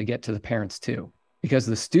we have to get to the parents too, because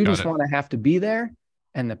the students want to have to be there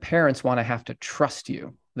and the parents want to have to trust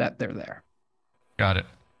you that they're there. Got it.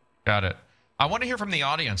 I want to hear from the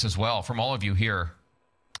audience as well, from all of you here,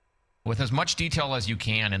 with as much detail as you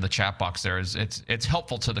can in the chat box there. It's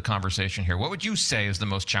helpful to the conversation here. What would you say is the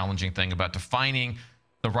most challenging thing about defining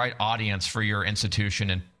the right audience for your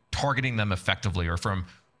institution and targeting them effectively, or from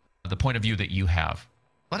the point of view that you have?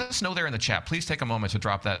 Let us know there in the chat. Please take a moment to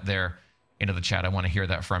drop that there into the chat. I want to hear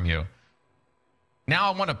that from you.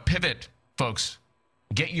 Now I want to pivot, folks.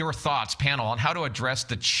 Get your thoughts, panel, on how to address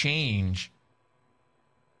the change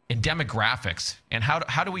in demographics and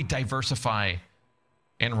how do we diversify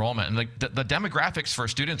enrollment. And the demographics for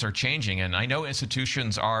students are changing, and I know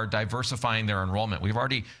institutions are diversifying their enrollment. We've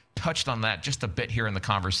already touched on that just a bit here in the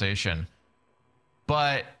conversation.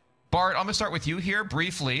 But Bart, I'm going to start with you here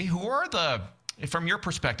briefly. From your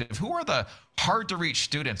perspective, who are the hard to reach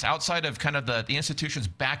students outside of kind of the institution's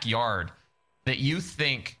backyard that you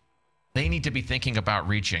think they need to be thinking about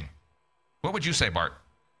reaching? What would you say, Bart?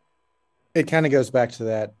 It kind of goes back to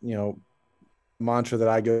that, mantra that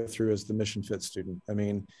I go through is the mission fit student. I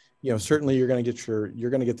mean, certainly you're going to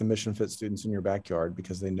get the mission fit students in your backyard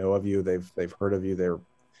because they know of you, they've heard of you,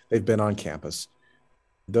 they've been on campus.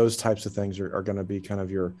 Those types of things are going to be kind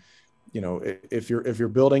of your, if you're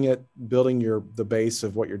building the base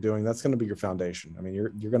of what you're doing, that's going to be your foundation. I mean, you're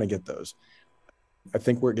going to get those. I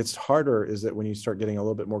think where it gets harder is that when you start getting a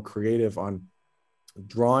little bit more creative on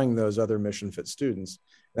drawing those other mission fit students.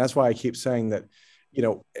 And that's why I keep saying that,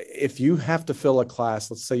 if you have to fill a class,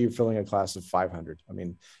 let's say you're filling a class of 500. I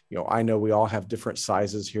mean, I know we all have different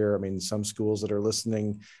sizes here. I mean, some schools that are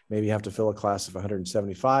listening maybe have to fill a class of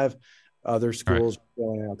 175. Other schools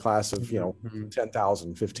filling a class of,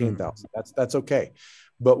 10,000, 15,000. That's okay.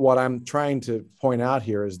 But what I'm trying to point out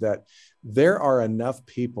here is that there are enough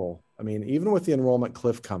people. I mean, even with the enrollment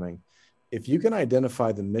cliff coming, if you can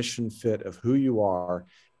identify the mission fit of who you are,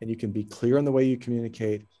 and you can be clear in the way you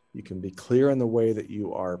communicate, you can be clear in the way that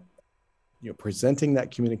you are, presenting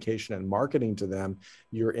that communication and marketing to them,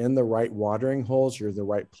 you're in the right watering holes, you're in the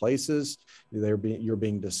right places, you're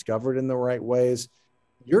being discovered in the right ways,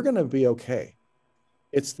 you're going to be okay.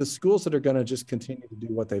 It's the schools that are going to just continue to do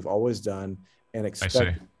what they've always done and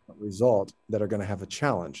expect a result that are going to have a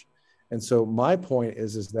challenge. And so my point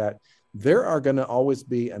is that there are going to always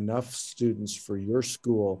be enough students for your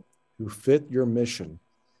school who fit your mission.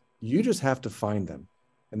 You just have to find them.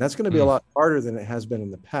 And that's going to be a lot harder than it has been in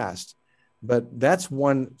the past. But that's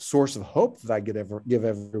one source of hope that I give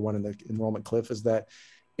everyone in the enrollment cliff, is that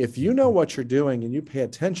if you know what you're doing and you pay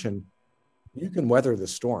attention, you can weather the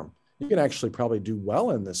storm. You can actually probably do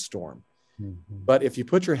well in this storm. But if you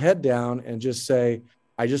put your head down and just say,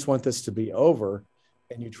 I just want this to be over,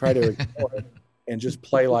 and you try to ignore it and just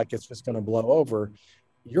play like it's just going to blow over,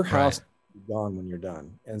 your house will be gone when you're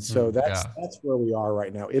done. And so that's where we are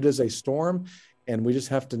right now. It is a storm, and we just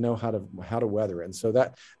have to know how to weather it. And so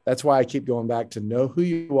that's why I keep going back to know who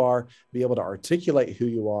you are, be able to articulate who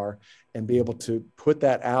you are, and be able to put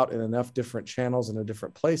that out in enough different channels and in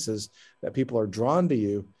different places that people are drawn to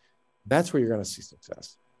you. That's where you're going to see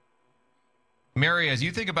success. Mary, as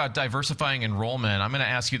you think about diversifying enrollment, I'm going to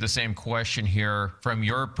ask you the same question here from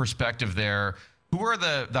your perspective there. Who are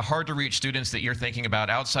the hard to reach students that you're thinking about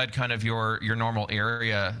outside kind of your normal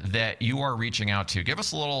area that you are reaching out to? Give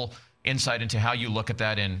us a little insight into how you look at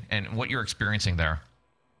that and what you're experiencing there.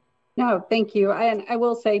 No, thank you. And I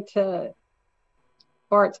will say, to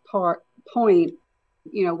Bart's point,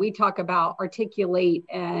 we talk about articulate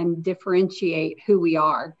and differentiate who we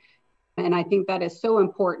are. And I think that is so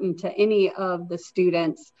important to any of the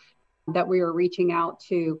students that we are reaching out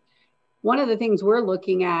to. One of the things we're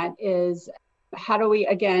looking at is how do we,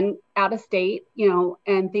 again, out of state,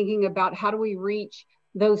 and thinking about how do we reach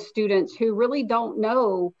those students who really don't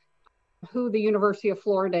know who the University of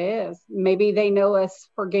Florida is. Maybe they know us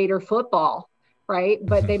for Gator football, right?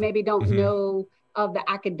 But they maybe don't know of the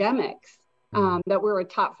academics, that we're a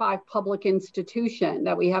top 5 public institution,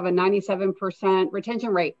 that we have a 97% retention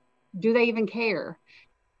rate. Do they even care?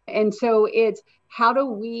 And so it's how do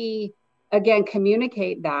we, again,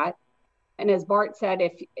 communicate that? And as Bart said,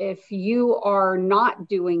 if you are not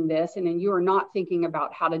doing this and then you are not thinking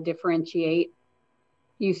about how to differentiate,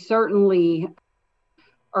 you certainly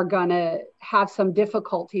are going to have some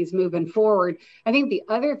difficulties moving forward. I think the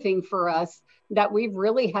other thing for us that we've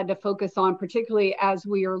really had to focus on, particularly as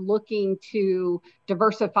we are looking to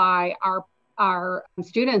diversify our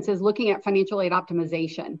students, is looking at financial aid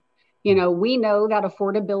optimization. We know that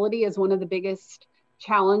affordability is one of the biggest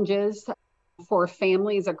challenges for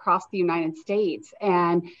families across the United States.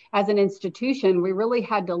 And as an institution, we really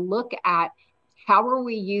had to look at how are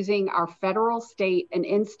we using our federal, state, and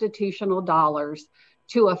institutional dollars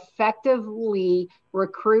to effectively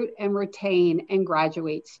recruit and retain and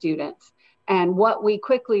graduate students. And what we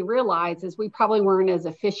quickly realized is we probably weren't as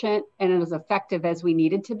efficient and as effective as we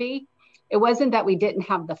needed to be. It wasn't that we didn't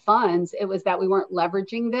have the funds, it was that we weren't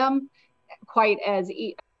leveraging them quite as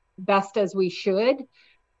best as we should.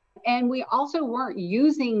 And we also weren't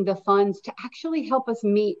using the funds to actually help us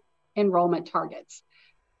meet enrollment targets.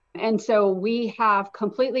 And so we have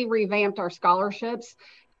completely revamped our scholarships,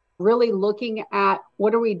 really looking at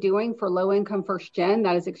what are we doing for low income first gen.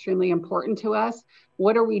 That is extremely important to us.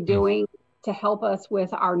 What are we doing to help us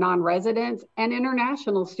with our non-residents and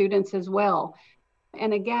international students as well?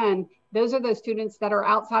 And again, those are those students that are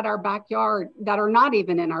outside our backyard, that are not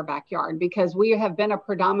even in our backyard, because we have been a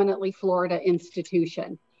predominantly Florida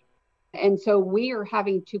institution. And so we are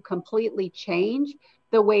having to completely change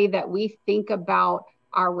the way that we think about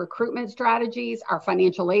our recruitment strategies, our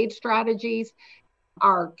financial aid strategies,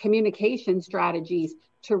 our communication strategies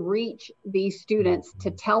to reach these students,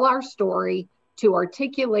 to tell our story, to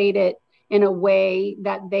articulate it in a way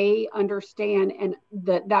that they understand and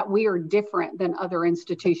that we are different than other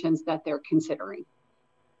institutions that they're considering.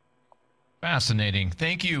 Fascinating.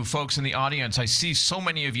 Thank you, folks in the audience. I see so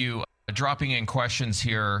many of you dropping in questions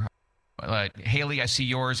here. Haley, I see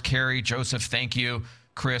yours. Carrie, Joseph, thank you.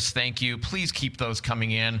 Chris, thank you. Please keep those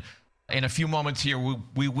coming in. In a few moments here,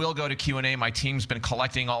 we will go to Q&A. My team's been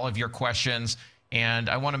collecting all of your questions, and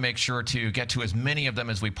I want to make sure to get to as many of them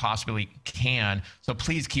as we possibly can. So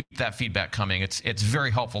please keep that feedback coming. It's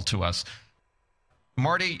very helpful to us.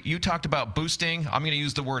 Marty, you talked about boosting. I'm going to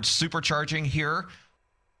use the word supercharging here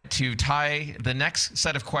to tie the next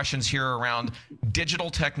set of questions here around digital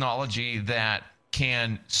technology that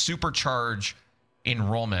can supercharge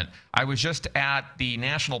enrollment. I was just at the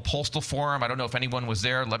National Postal Forum. I don't know if anyone was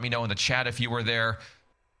there. Let me know in the chat if you were there.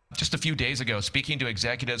 Just a few days ago, speaking to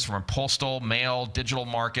executives from postal, mail, digital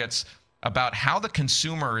markets about how the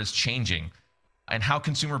consumer is changing and how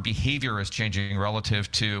consumer behavior is changing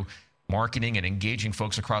relative to marketing and engaging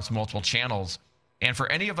folks across multiple channels. And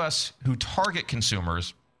for any of us who target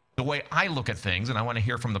consumers, the way I look at things, and I want to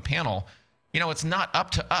hear from the panel, it's not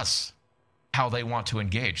up to us how they want to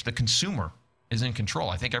engage. The consumer is in control.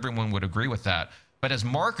 I think everyone would agree with that. But as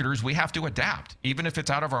marketers, we have to adapt, even if it's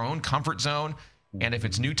out of our own comfort zone. And if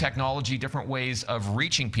it's new technology, different ways of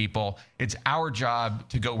reaching people, it's our job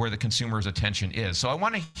to go where the consumer's attention is. So I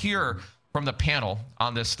want to hear from the panel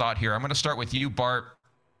on this thought here. I'm going to start with you, Bart.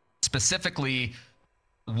 Specifically,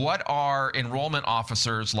 what are enrollment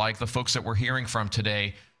officers, like the folks that we're hearing from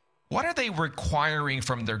today, what are they requiring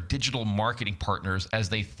from their digital marketing partners as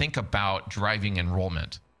they think about driving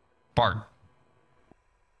enrollment? Bart.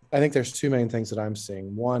 I think there's two main things that I'm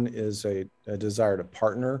seeing. One is a desire to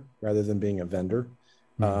partner rather than being a vendor.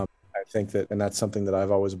 I think that, and that's something that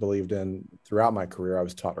I've always believed in throughout my career. I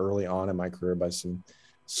was taught early on in my career by some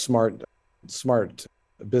smart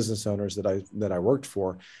business owners that I worked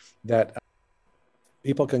for, that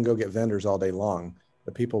people can go get vendors all day long,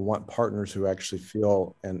 but people want partners who actually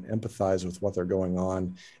feel and empathize with what they're going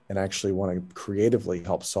on and actually want to creatively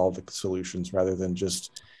help solve the solutions rather than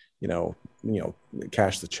just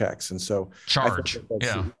cash the checks. And so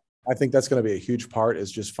I think that's going to be a huge part,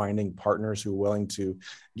 is just finding partners who are willing to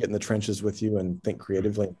get in the trenches with you and think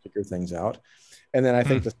creatively and figure things out. And then I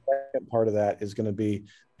think the second part of that is going to be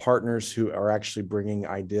partners who are actually bringing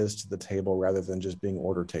ideas to the table rather than just being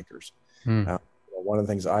order takers. One of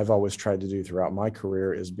the things I've always tried to do throughout my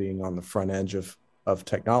career is being on the front edge of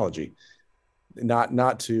technology.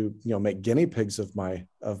 Not to make guinea pigs of my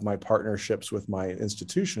partnerships with my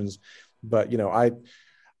institutions, but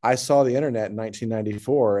I saw the internet in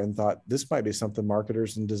 1994 and thought this might be something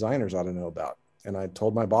marketers and designers ought to know about. And I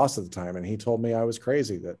told my boss at the time, and he told me I was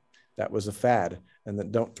crazy, that was a fad and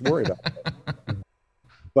that don't worry about it.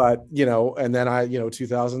 But and then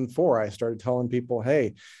 2004 I started telling people,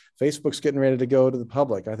 hey, Facebook's getting ready to go to the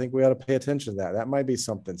public. I think we ought to pay attention to that. That might be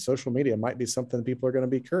something. Social media might be something people are going to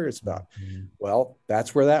be curious about. Well,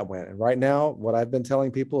 that's where that went. And right now, what I've been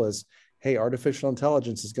telling people is, hey, artificial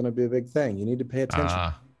intelligence is going to be a big thing. You need to pay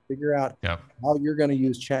attention. Figure out how you're going to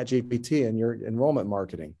use ChatGPT in your enrollment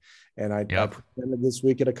marketing. And I presented this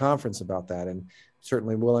week at a conference about that, and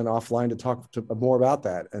certainly willing offline to talk more about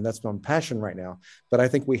that. And that's my passion right now. But I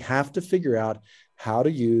think we have to figure out how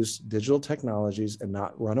to use digital technologies and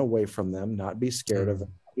not run away from them, not be scared of them,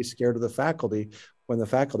 not be scared of the faculty when the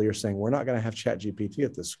faculty are saying, we're not going to have ChatGPT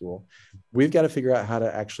at this school. We've got to figure out how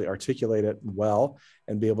to actually articulate it well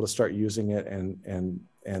and be able to start using it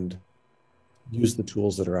and use the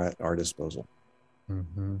tools that are at our disposal.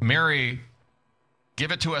 Mary,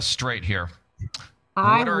 give it to us straight here.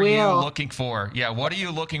 What are you looking for? Yeah, what are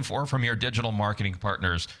you looking for from your digital marketing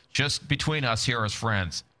partners? Just between us here as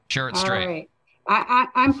friends. Share it straight. All right.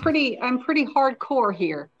 I'm pretty hardcore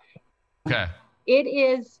here. Okay. It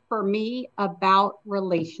is, for me, about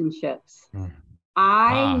relationships.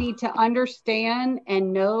 I need to understand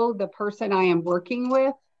and know the person I am working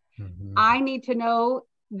with. I need to know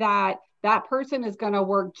that that person is going to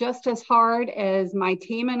work just as hard as my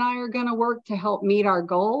team and I are going to work to help meet our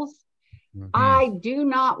goals. I do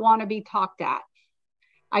not want to be talked at.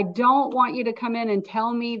 I don't want you to come in and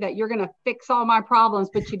tell me that you're going to fix all my problems,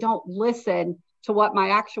 but you don't listen to what my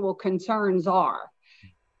actual concerns are.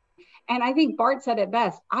 And I think Bart said it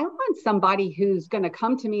best. I want somebody who's going to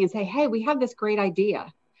come to me and say, hey, we have this great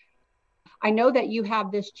idea. I know that you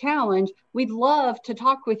have this challenge. We'd love to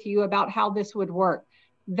talk with you about how this would work.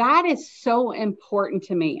 That is so important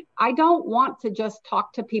to me. I don't want to just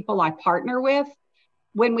talk to people I partner with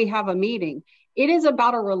when we have a meeting. It is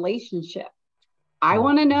about a relationship. I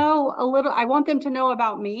want to know a little, I want them to know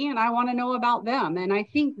about me and I want to know about them. And I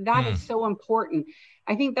think that is so important.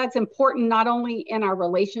 I think that's important not only in our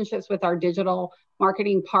relationships with our digital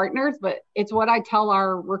marketing partners, but it's what I tell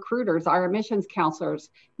our recruiters, our admissions counselors.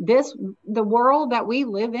 The world that we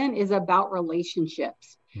live in is about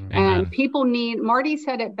relationships. Amen. And people need, Marty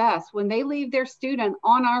said it best, when they leave their student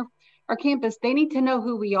on our campus, they need to know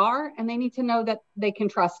who we are and they need to know that they can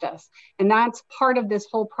trust us. And that's part of this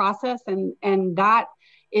whole process. And that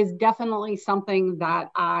is definitely something that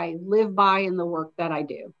I live by in the work that I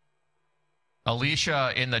do.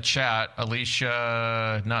 Alicia in the chat,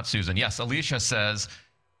 Alicia, not Susan. Yes, Alicia says,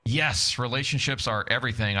 yes, relationships are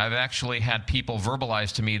everything. I've actually had people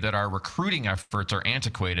verbalize to me that our recruiting efforts are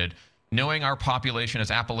antiquated. Knowing our population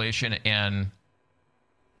is Appalachian and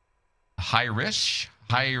high risk,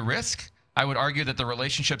 I would argue that the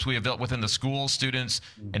relationships we have built within the schools, students,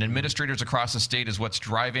 and administrators across the state is what's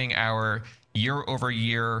driving our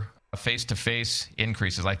year-over-year face-to-face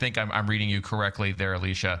increases. I think I'm reading you correctly there,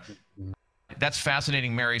 Alicia. That's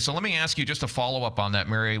fascinating, Mary. So let me ask you just a follow-up on that,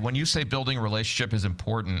 Mary. When you say building a relationship is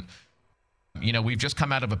important, you know, we've just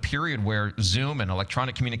come out of a period where Zoom and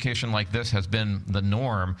electronic communication like this has been the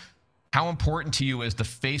norm. How important to you is the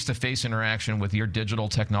face-to-face interaction with your digital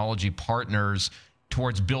technology partners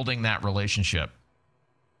towards building that relationship?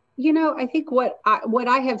 You know, I think what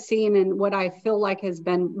I have seen and what I feel like has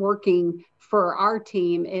been working for our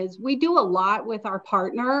team is we do a lot with our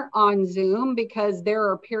partner on Zoom because there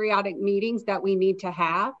are periodic meetings that we need to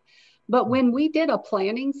have. But when we did a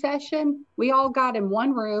planning session, we all got in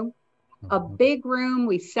one room, a big room.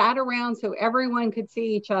 We sat around so everyone could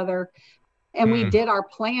see each other. And we did our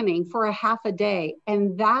planning for a half a day.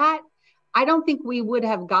 And that, I don't think we would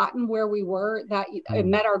have gotten where we were, that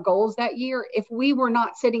met our goals that year, if we were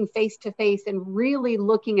not sitting face to face and really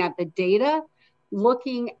looking at the data,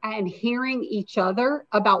 looking and hearing each other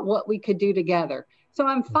about what we could do together. So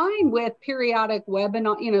I'm fine with periodic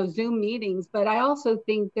webinar, Zoom meetings, but I also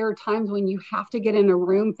think there are times when you have to get in a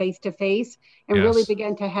room face to face and really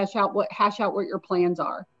begin to hash out what your plans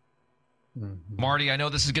are. Marty, I know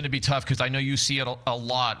this is going to be tough because I know you see it a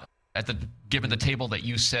lot given the table that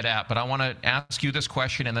you sit at, but I want to ask you this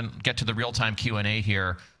question and then get to the real-time Q&A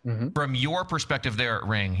here. From your perspective there at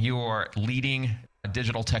Ring, you are leading a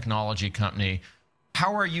digital technology company.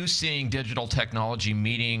 How are you seeing digital technology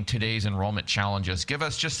meeting today's enrollment challenges? Give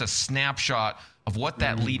us just a snapshot of what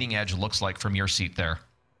that leading edge looks like from your seat there.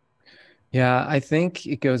 Yeah, I think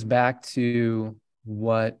it goes back to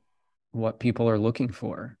what people are looking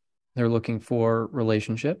for. They're looking for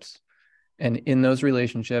relationships. And in those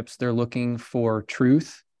relationships, they're looking for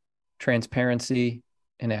truth, transparency,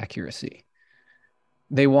 and accuracy.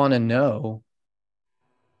 They want to know,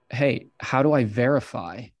 hey, how do I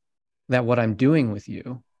verify that what I'm doing with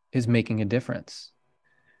you is making a difference?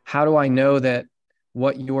 How do I know that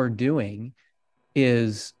what you're doing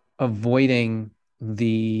is avoiding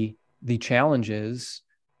the challenges,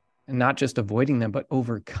 and not just avoiding them, but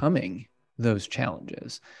overcoming those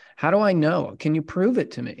challenges? How do I know? Can you prove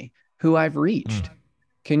it to me who I've reached?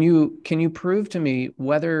 Can you prove to me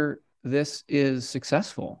whether this is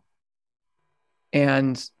successful?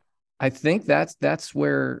 And I think that's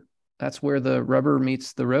where the rubber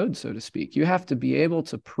meets the road, so to speak. You have to be able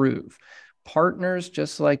to prove. Partners,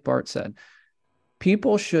 just like Bart said,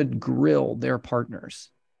 people should grill their partners.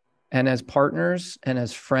 And as partners and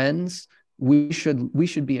as friends, we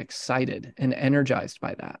should be excited and energized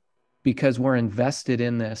by that because we're invested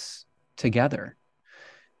in this together.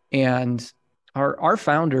 And our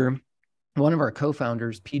founder, one of our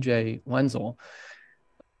co-founders, PJ Wenzel,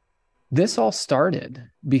 this all started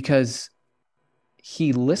because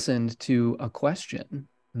he listened to a question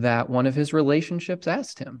that one of his relationships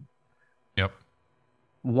asked him. Yep.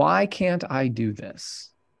 Why can't I do this?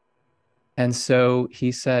 And so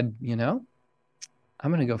he said, I'm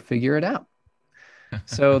going to go figure it out.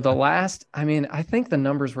 So I think the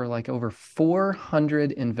numbers were like over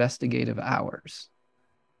 400 investigative hours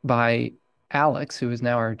by Alex, who is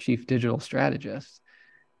now our chief digital strategist.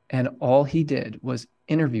 And all he did was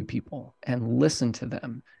interview people and listen to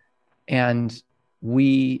them. And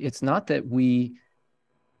it's not that we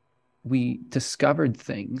discovered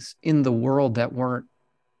things in the world that weren't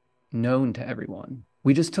known to everyone.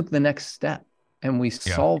 We just took the next step and we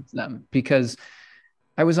solved them, because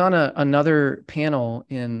I was on another panel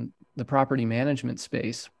in the property management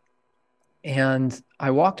space, and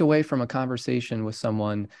I walked away from a conversation with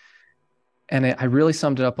someone, and I really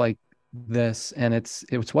summed it up like this, and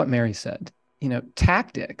it's what Mary said.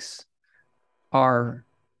 Tactics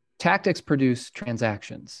produce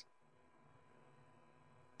transactions,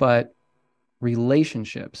 but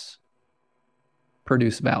relationships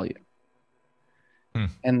produce value. Hmm.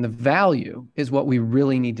 And the value is what we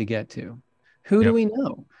really need to get to. Who do we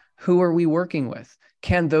know? Who are we working with?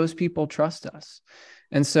 Can those people trust us?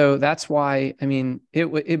 And so that's why, I mean,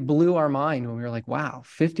 it blew our mind when we were like, wow,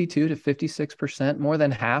 52 to 56%, more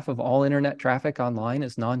than half of all internet traffic online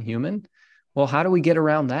is non-human. Well, how do we get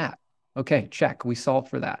around that? Okay, check. We solved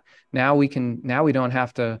for that. Now we don't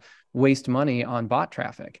have to waste money on bot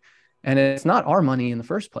traffic. And it's not our money in the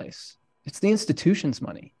first place. It's the institution's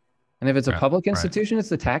money. And if it's a public institution, it's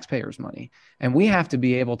the taxpayers' money. And we have to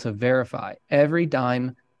be able to verify every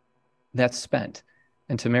dime that's spent.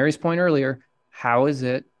 And to Mary's point earlier, how is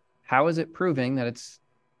it proving that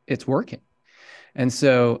it's working? And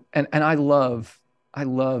so, and I love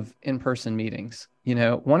in-person meetings. You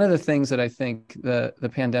know, one of the things that I think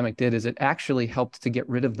the pandemic did is it actually helped to get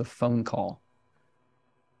rid of the phone call.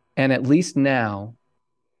 And at least now,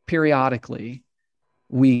 periodically,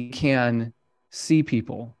 we can see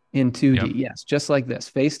people in 2D. Yes, just like this,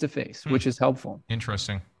 face to face, which is helpful.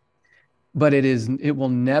 Interesting. But it will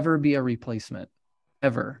never be a replacement,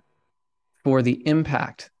 ever, for the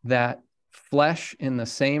impact that flesh in the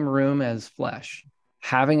same room as flesh,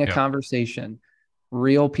 having a conversation,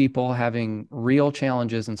 real people having real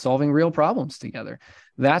challenges and solving real problems together.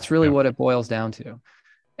 That's really what it boils down to.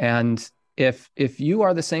 And if you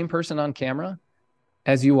are the same person on camera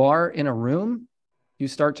as you are in a room, you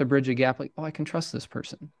start to bridge a gap like, oh, I can trust this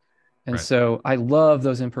person. And so I love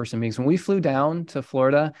those in-person meetings. When we flew down to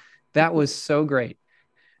Florida, that was so great.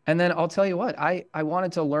 And then I'll tell you what, I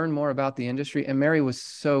wanted to learn more about the industry, and Mary was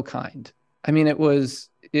so kind. I mean, it was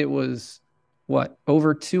what,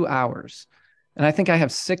 over 2 hours. And I think I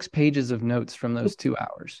have 6 pages of notes from those 2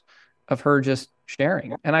 hours of her just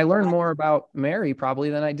sharing. And I learned more about Mary probably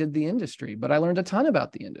than I did the industry, but I learned a ton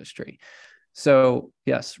about the industry. So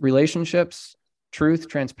yes, relationships, truth,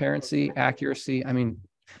 transparency, accuracy. I mean,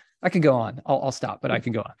 I could go on. I'll stop, but I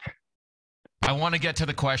could go on. I want to get to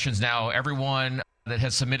the questions now. Everyone that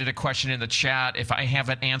has submitted a question in the chat, if I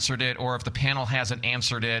haven't answered it or if the panel hasn't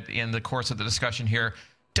answered it in the course of the discussion here,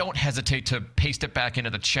 don't hesitate to paste it back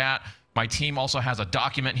into the chat. My team also has a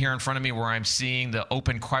document here in front of me where I'm seeing the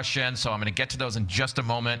open questions, so I'm going to get to those in just a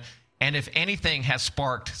moment. And if anything has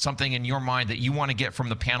sparked something in your mind that you want to get from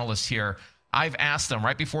the panelists here, I've asked them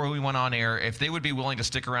right before we went on air if they would be willing to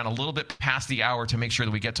stick around a little bit past the hour to make sure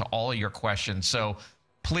that we get to all of your questions. So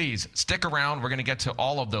please stick around. We're going to get to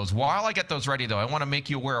all of those. While I get those ready, though, I want to make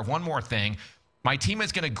you aware of one more thing. My team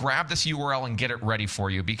is going to grab this URL and get it ready for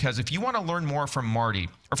you, because if you want to learn more from Marty,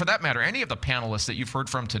 or for that matter, any of the panelists that you've heard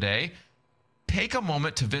from today, take a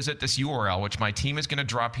moment to visit this URL, which my team is going to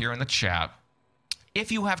drop here in the chat.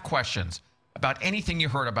 If you have questions about anything you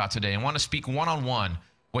heard about today and want to speak one-on-one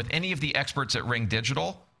with any of the experts at Ring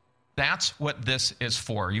Digital, that's what this is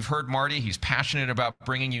for. You've heard Marty. He's passionate about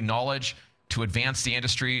bringing you knowledge to advance the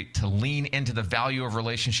industry, to lean into the value of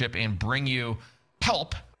relationship and bring you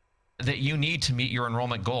help that you need to meet your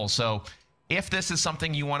enrollment goals. So if this is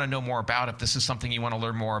something you want to know more about, if this is something you want to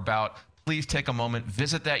learn more about, please take a moment,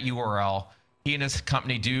 visit that URL. He and his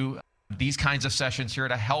company do these kinds of sessions here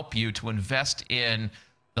to help you to invest in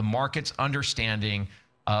the market's understanding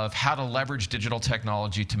of how to leverage digital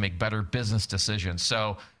technology to make better business decisions.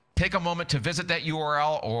 So take a moment to visit that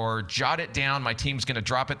URL or jot it down. My team's going to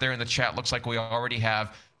drop it there in the chat. Looks like we already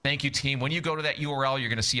have. Thank you, team. When you go to that URL, you're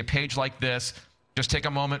going to see a page like this. Just take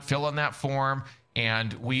a moment, fill in that form,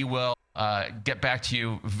 and we will get back to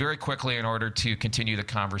you very quickly in order to continue the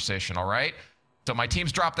conversation, all right? So my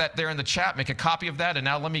team's dropped that there in the chat. Make a copy of that. And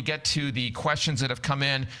now let me get to the questions that have come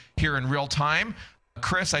in here in real time.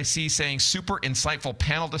 Chris, I see, saying super insightful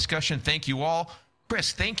panel discussion. Thank you all.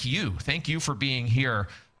 Chris, thank you. Thank you for being here.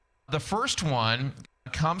 The first one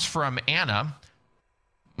comes from Anna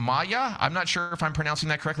Maya. I'm not sure if I'm pronouncing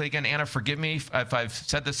that correctly. Again, Anna, forgive me if I've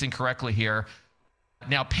said this incorrectly here.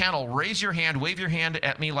 Now, panel, raise your hand, wave your hand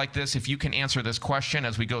at me like this if you can answer this question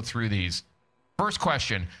as we go through these. First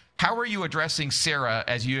question, how are you addressing SARA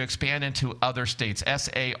as you expand into other states,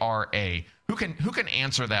 SARA? Who can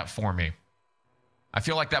answer that for me? I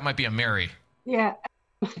feel like that might be a Mary. Yeah,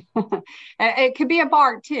 it could be a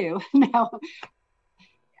Bart too. No,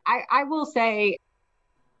 I will say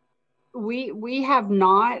we have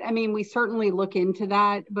not, I mean, we certainly look into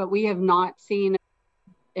that, but we have not seen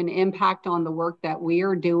an impact on the work that we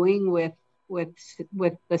are doing with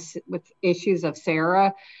issues of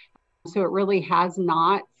SARA. So it really has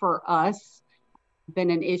not, for us, been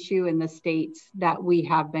an issue in the states that we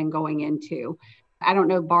have been going into. I don't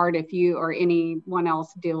know, Bart, if you or anyone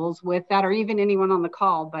else deals with that, or even anyone on the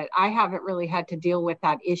call, but I haven't really had to deal with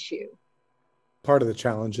that issue. Part of the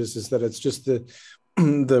challenge is that it's just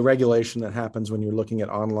the regulation that happens when you're looking at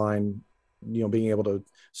online, being able to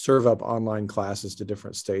serve up online classes to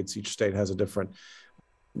different states. Each state has a different,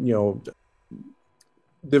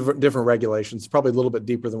 different regulations, probably a little bit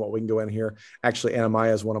deeper than what we can go in here. Actually, Anna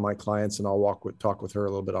Maya is one of my clients, and I'll talk with her a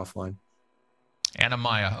little bit offline. Anna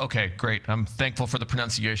Maya. Okay, great. I'm thankful for the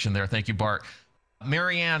pronunciation there. Thank you, Bart.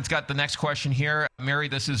 Mary Ann's got the next question here. Mary,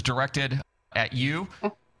 this is directed at you.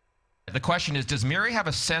 The question is, does Mary have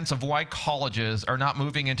a sense of why colleges are not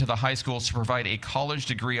moving into the high schools to provide a college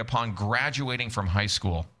degree upon graduating from high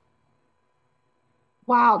school?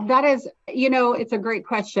 Wow, that is, it's a great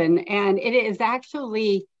question. And it is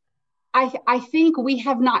actually, I think we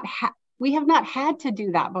have not had to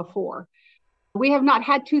do that before. We have not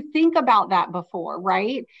had to think about that before,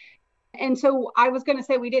 right? And so I was going to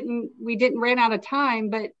say we didn't ran out of time,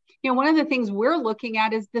 but one of the things we're looking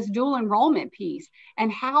at is this dual enrollment piece,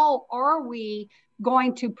 and how are we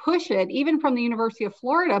going to push it, even from the University of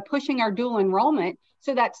Florida, pushing our dual enrollment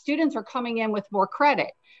so that students are coming in with more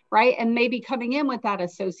credit, right? And maybe coming in with that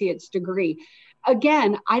associate's degree.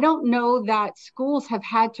 Again, I don't know that schools have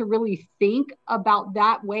had to really think about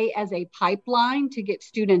that way as a pipeline to get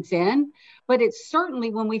students in, but it's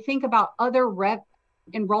certainly, when we think about other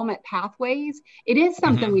enrollment pathways, it is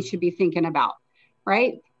something we should be thinking about,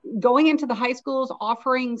 right? Going into the high schools,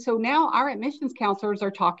 offering. So now our admissions counselors are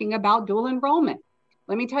talking about dual enrollment.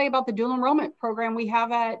 Let me tell you about the dual enrollment program we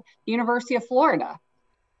have at the University of Florida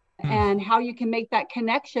and how you can make that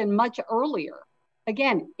connection much earlier.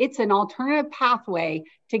 Again, it's an alternative pathway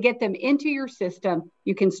to get them into your system.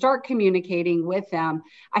 You can start communicating with them.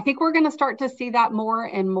 I think we're going to start to see that more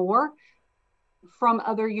and more from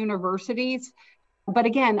other universities. But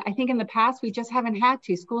again, I think in the past, we just haven't had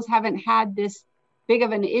to. Schools haven't had this big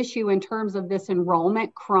of an issue in terms of this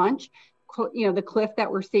enrollment crunch, the cliff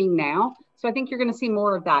that we're seeing now. So I think you're going to see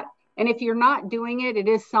more of that. And if you're not doing it, it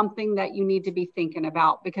is something that you need to be thinking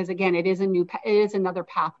about, because again, it is another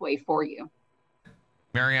pathway for you.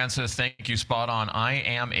 Marianne says, thank you, spot on. I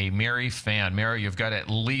am a Mary fan. Mary, you've got at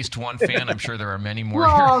least one fan. I'm sure there are many more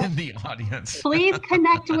here in the audience. Please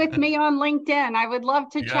connect with me on LinkedIn. I would love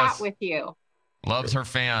to chat with you. Loves her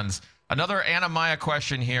fans. Another Anna Maya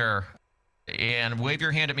question here. And wave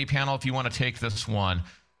your hand at me, panel, if you want to take this one.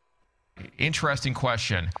 Interesting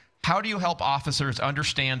question. How do you help officers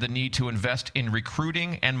understand the need to invest in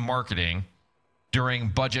recruiting and marketing during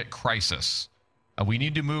budget crisis? We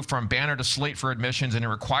need to move from banner to slate for admissions, and it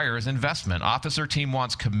requires investment. Officer team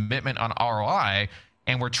wants commitment on ROI,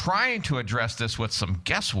 and we're trying to address this with some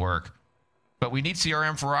guesswork, but we need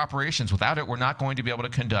CRM for operations. Without it, we're not going to be able to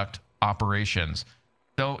conduct operations.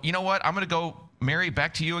 So you know what? I'm going to go, Mary,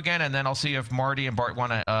 back to you again, and then I'll see if Marty and Bart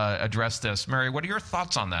want to address this. Mary, what are your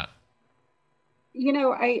thoughts on that?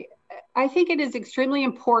 I think it is extremely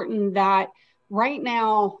important that right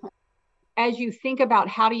now, as you think about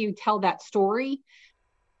how do you tell that story,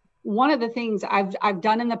 one of the things I've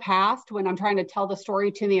done in the past when I'm trying to tell the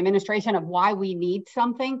story to the administration of why we need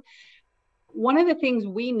something, one of the things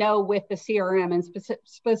we know with the CRM, and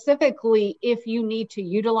specifically if you need to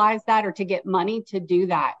utilize that or to get money to do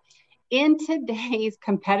that, in today's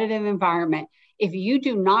competitive environment, if you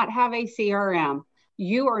do not have a CRM,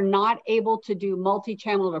 you are not able to do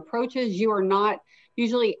multi-channel approaches. You are not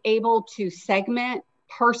usually able to segment,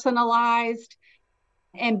 personalized,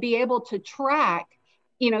 and be able to track.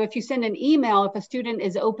 If you send an email, if a student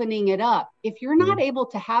is opening it up, if you're not able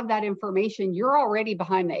to have that information, you're already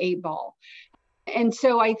behind the 8 ball. And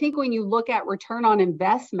so I think when you look at return on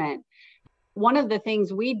investment, one of the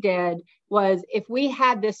things we did was, if we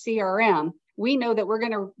had this CRM, we know that we're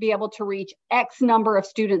going to be able to reach X number of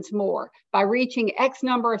students more. By reaching X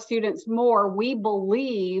number of students more, we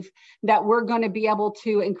believe that we're going to be able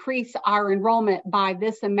to increase our enrollment by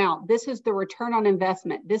this amount. This is the return on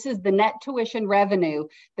investment. This is the net tuition revenue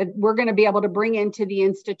that we're going to be able to bring into the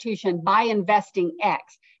institution by investing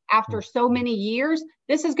X. After so many years,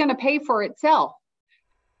 this is going to pay for itself.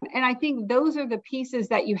 And I think those are the pieces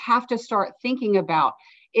that you have to start thinking about.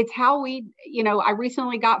 It's how I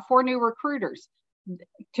recently got 4 new recruiters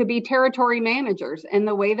to be territory managers. And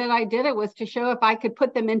the way that I did it was to show if I could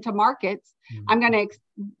put them into markets, I'm going to,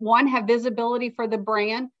 1, have visibility for the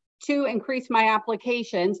brand, 2, increase my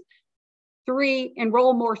applications, 3,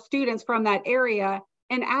 enroll more students from that area.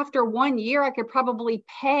 And after 1 year, I could probably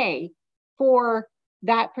pay for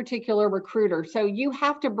that particular recruiter. So you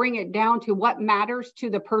have to bring it down to what matters to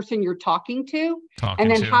the person you're talking to. And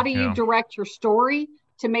then how do you direct your story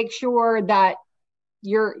to make sure that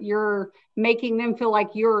you're making them feel like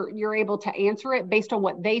you're able to answer it based on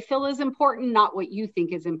what they feel is important, not what you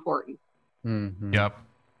think is important. Yep.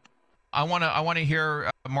 I want to hear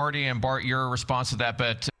Marty and Bart, your response to that,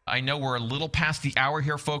 but I know we're a little past the hour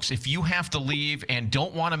here, folks. If you have to leave and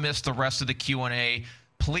don't want to miss the rest of the Q&A,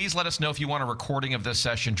 please let us know if you want a recording of this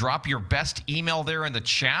session. Drop your best email there in the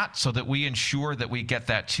chat so that we ensure that we get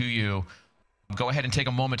that to you. Go ahead and take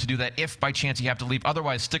a moment to do that if by chance you have to leave.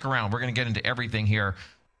 Otherwise, stick around. We're going to get into everything here.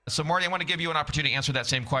 So, Marty, I want to give you an opportunity to answer that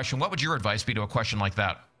same question. What would your advice be to a question like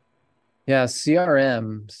that? Yeah,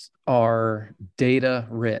 CRMs are data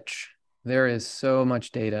rich. There is so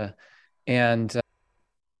much data. And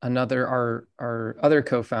our other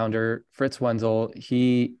co-founder, Fritz Wenzel,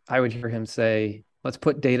 I would hear him say, let's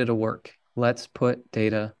put data to work. Let's put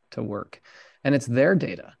data to work. And it's their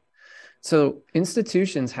data. So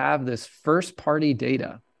institutions have this first party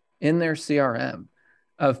data in their CRM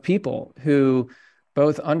of people who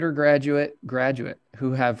both undergraduate, graduate,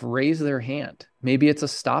 who have raised their hand. Maybe it's a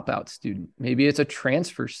stop out student. Maybe it's a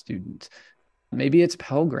transfer student. Maybe it's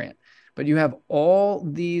Pell Grant. But you have all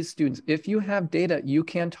these students. If you have data, you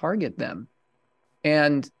can target them.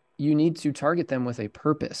 And you need to target them with a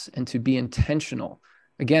purpose and to be intentional.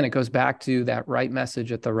 Again, it goes back to that right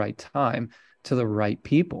message at the right time to the right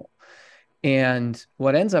people. And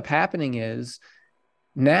what ends up happening is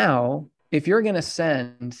now, if you're going to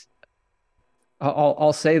send,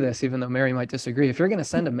 I'll say this, even though Mary might disagree, if you're going to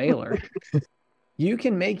send a mailer, you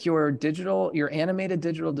can make your animated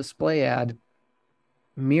digital display ad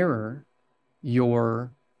mirror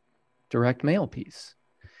your direct mail piece.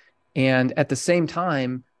 And at the same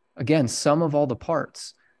time, again, sum of all the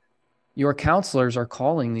parts, your counselors are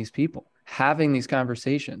calling these people, having these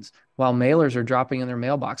conversations while mailers are dropping in their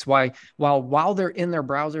mailbox. While they're in their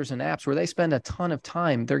browsers and apps where they spend a ton of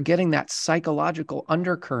time, they're getting that psychological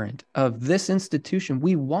undercurrent of this institution.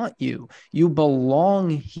 We want you. You belong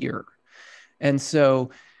here. And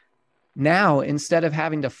so now, instead of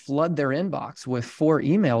having to flood their inbox with 4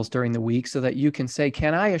 emails during the week so that you can say,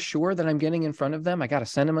 can I assure that I'm getting in front of them? I got to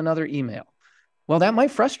send them another email. Well, that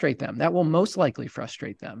might frustrate them. That will most likely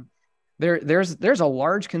frustrate them. There's a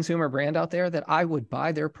large consumer brand out there that I would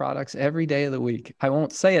buy their products every day of the week. I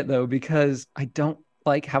won't say it though, because I don't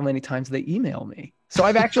like how many times they email me. So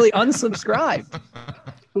I've actually unsubscribed.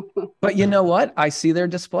 But you know what? I see their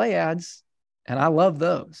display ads and I love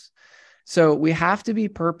those. So we have to be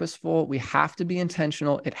purposeful. We have to be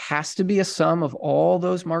intentional. It has to be a sum of all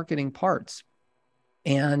those marketing parts.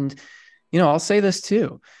 And, I'll say this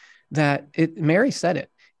too, that Mary said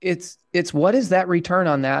it. It's what is that return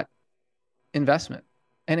on that investment?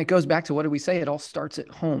 And it goes back to, what did we say? It all starts at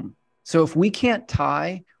home. So if we can't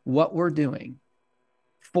tie what we're doing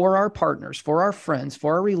for our partners, for our friends,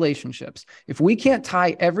 for our relationships, if we can't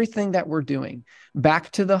tie everything that we're doing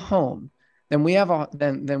back to the home, then we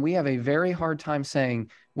have a very hard time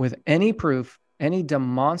saying with any proof, any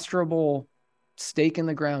demonstrable stake in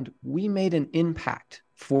the ground, we made an impact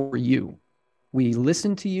for you. We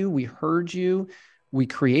listened to you. We heard you. We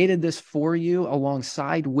created this for you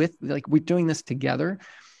alongside with, we're doing this together.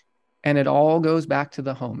 And it all goes back to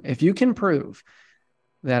the home. If you can prove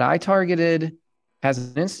that I targeted, as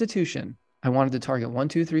an institution, I wanted to target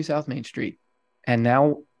 123 South Main Street. And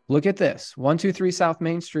now look at this, 123 South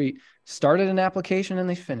Main Street started an application and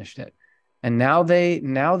they finished it. And now they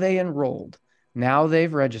enrolled. Now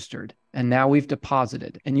they've registered. And now we've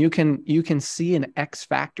deposited. And you can see an X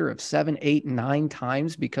factor of 7, 8, 9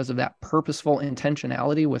 times because of that purposeful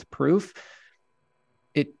intentionality with proof.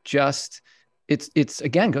 It's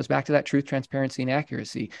again, goes back to that truth, transparency, and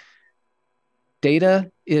accuracy.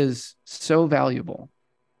 Data is so valuable,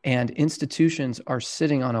 and institutions are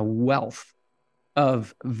sitting on a wealth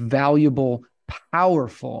of valuable,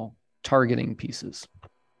 powerful targeting pieces.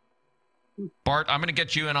 Bart, I'm going to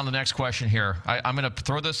get you in on the next question here. I'm going to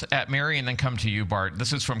throw this at Mary and then come to you, Bart.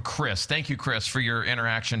 This is from Chris. Thank you, Chris, for your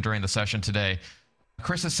interaction during the session today.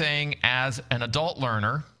 Chris is saying, as an adult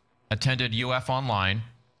learner, attended UF Online,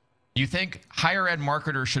 you think higher ed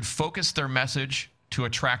marketers should focus their message to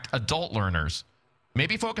attract adult learners?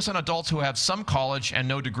 Maybe focus on adults who have some college and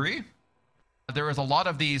no degree? There is a lot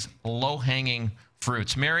of these low-hanging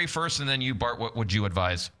fruits. Mary first, and then you, Bart, what would you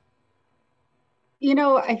advise?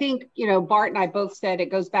 I think, Bart and I both said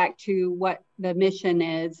it goes back to what the mission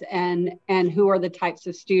is and who are the types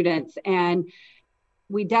of students. And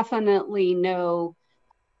we definitely know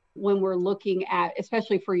when we're looking at,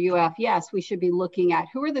 especially for UF, yes, we should be looking at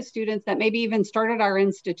who are the students that maybe even started our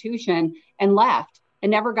institution and left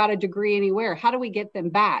and never got a degree anywhere. How do we get them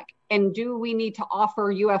back? And do we need to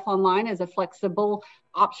offer UF Online as a flexible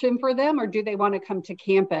option for them, or do they want to come to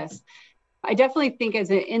campus? I definitely think as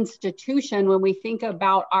an institution, when we think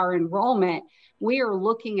about our enrollment, we are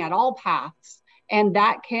looking at all paths And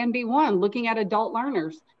that can be one. Looking at adult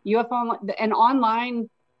learners, an online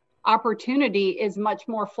opportunity is much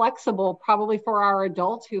more flexible, probably for our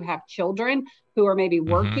adults who have children who are maybe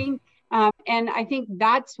working. And I think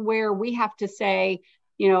that's where we have to say,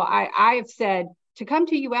 I've said to come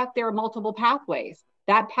to UF, there are multiple pathways.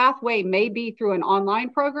 That pathway may be through an online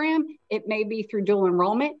program. It may be through dual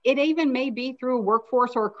enrollment. It even may be through a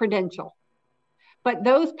workforce or a credential. But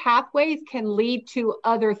those pathways can lead to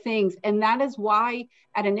other things. And that is why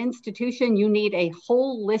at an institution, you need a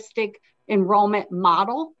holistic enrollment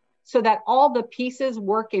model so that all the pieces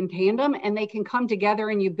work in tandem and they can come together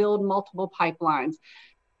and you build multiple pipelines.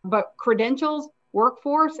 But credentials,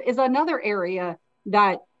 workforce is another area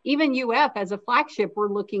that even UF as a flagship we're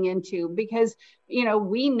looking into, because,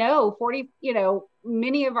 we know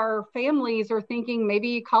many of our families are thinking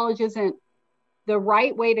maybe college isn't the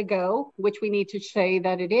right way to go, which we need to say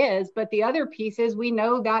that it is. But the other piece is we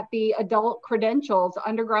know that the adult credentials,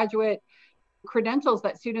 undergraduate credentials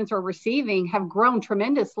that students are receiving have grown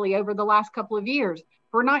tremendously over the last couple of years. If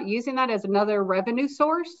we're not using that as another revenue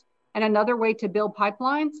source and another way to build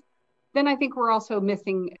pipelines, then I think we're also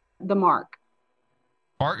missing the mark.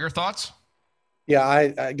 Bart, your thoughts? Yeah,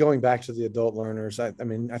 I going back to the adult learners, I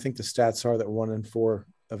think the stats are that 1 in 4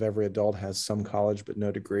 of every adult has some college but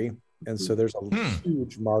no degree. And so there's a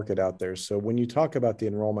huge market out there. So when you talk about the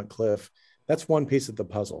enrollment cliff, that's one piece of the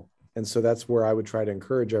puzzle. And so that's where I would try to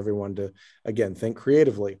encourage everyone to, again, think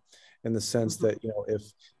creatively in the sense that,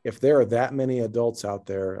 if there are that many adults out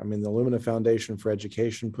there, the Lumina Foundation for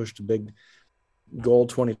Education pushed a big goal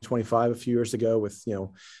 2025 a few years ago with,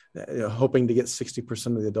 hoping to get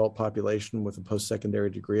 60% of the adult population with a post-secondary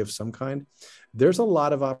degree of some kind. There's a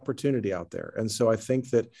lot of opportunity out there. And so I think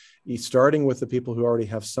that starting with the people who already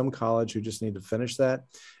have some college who just need to finish that.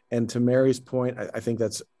 And to Mary's point, I think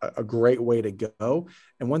that's a great way to go.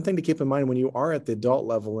 And one thing to keep in mind when you are at the adult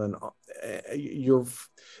level and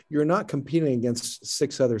you're not competing against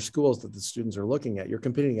 6 other schools that the students are looking at, you're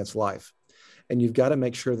competing against life. And you've got to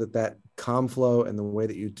make sure that comm flow and the way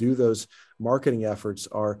that you do those marketing efforts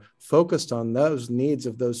are focused on those needs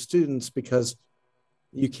of those students, because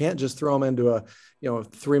you can't just throw them into a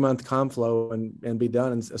 3-month comm flow and be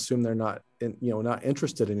done and assume they're not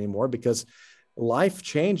interested anymore, because life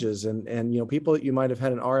changes and people that you might have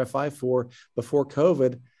had an RFI for before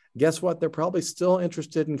COVID, guess what? They're probably still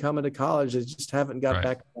interested in coming to college. They just haven't got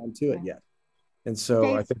back onto it yet. And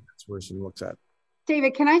so I think that's where someone looks at.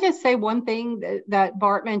 David, can I just say one thing that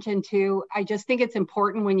Bart mentioned too? I just think it's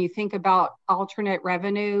important when you think about alternate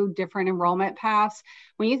revenue, different enrollment paths.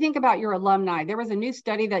 When you think about your alumni, there was a new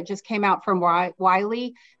study that just came out from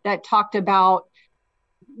Wiley that talked about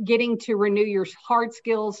getting to renew your hard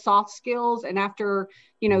skills, soft skills. And after,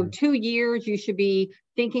 2 years, you should be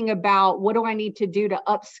thinking about what do I need to do to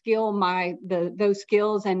upskill those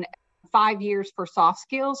skills, and 5 years for soft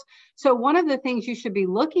skills. So one of the things you should be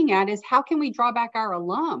looking at is how can we draw back our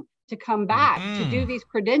alum to come back to do these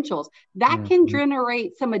credentials? That can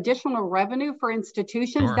generate some additional revenue for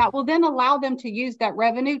institutions that will then allow them to use that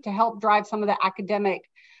revenue to help drive some of the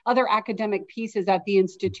other academic pieces at the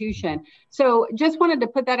institution. So just wanted to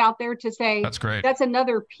put that out there to say that's great. That's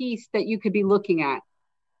another piece that you could be looking at.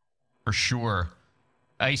 For sure.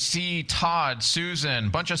 I see Todd, Susan,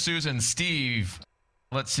 bunch of Susan, Steve.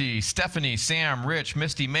 Let's see, Stephanie, Sam, Rich,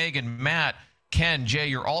 Misty, Megan, Matt, Ken, Jay,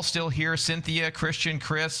 you're all still here. Cynthia, Christian,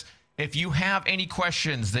 Chris. If you have any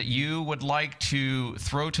questions that you would like to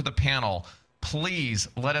throw to the panel, please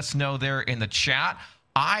let us know there in the chat.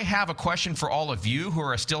 I have a question for all of you who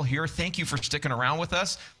are still here. Thank you for sticking around with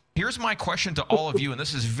us. Here's my question to all of you, and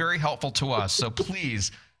this is very helpful to us. So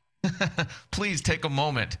please, please take a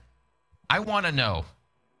moment. I want to know,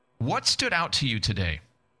 what stood out to you today?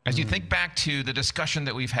 As you think back to the discussion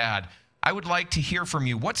that we've had, I would like to hear from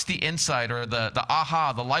you. What's the insight or the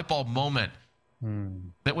aha, the light bulb moment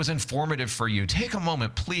that was informative for you? Take a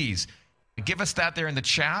moment, please. Give us that there in the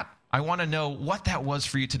chat. I want to know what that was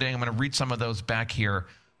for you today. I'm going to read some of those back here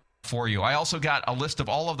for you. I also got a list of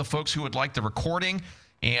all of the folks who would like the recording,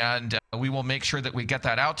 and we will make sure that we get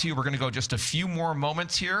that out to you. We're going to go just a few more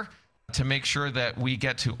moments here to make sure that we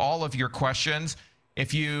get to all of your questions.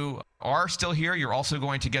 If you are still here, you're also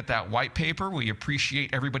going to get that white paper. We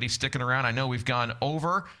appreciate everybody sticking around. I know we've gone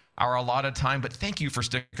over our allotted time, but thank you for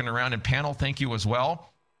sticking around. And panel, thank you as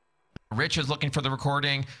well. Rich is looking for the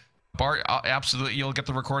recording. Bart, absolutely, you'll get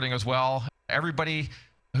the recording as well. Everybody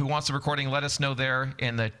who wants the recording, let us know there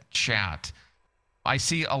in the chat. I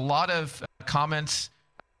see a lot of comments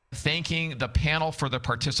thanking the panel for the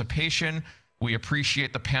participation. We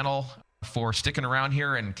appreciate the panel for sticking around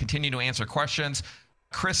here and continue to answer questions.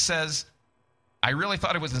 Chris says, I really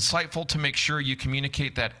thought it was insightful to make sure you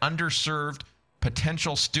communicate that underserved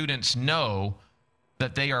potential students know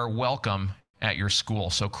that they are welcome at your school.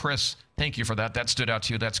 So Chris, thank you for that. That stood out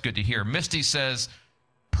to you. That's good to hear. Misty says,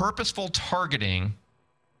 purposeful targeting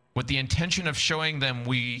with the intention of showing them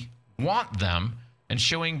we want them and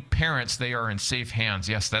showing parents they are in safe hands.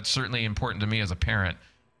 Yes, that's certainly important to me as a parent.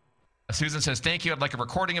 Susan says, thank you. I'd like a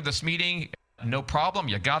recording of this meeting. No problem.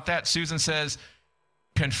 You got that. Susan says,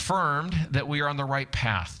 confirmed that we are on the right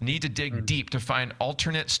path. Need to dig deep to find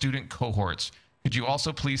alternate student cohorts. Could you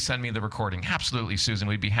also please send me the recording? Absolutely, Susan.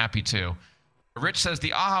 We'd be happy to. Rich says,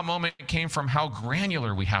 the aha moment came from how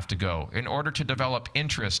granular we have to go in order to develop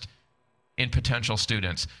interest in potential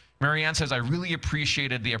students. Marianne says, I really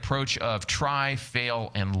appreciated the approach of try,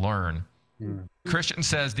 fail, and learn. Christian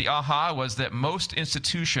says, the aha was that most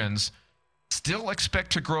institutions still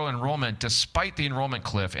expect to grow enrollment despite the enrollment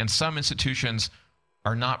cliff, and some institutions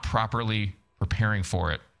are not properly preparing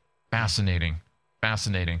for it. Fascinating.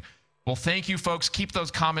 Fascinating. Well, thank you, folks. Keep those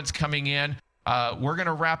comments coming in. We're going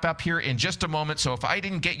to wrap up here in just a moment. So if I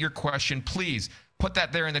didn't get your question, please put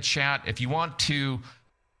that there in the chat. If you want to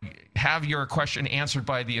have your question answered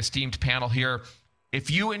by the esteemed panel here, if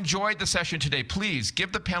you enjoyed the session today, please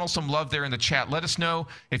give the panel some love there in the chat. Let us know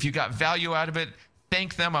if you got value out of it.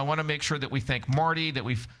 Thank them. I want to make sure that we thank Marty, that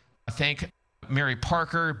we thank Mary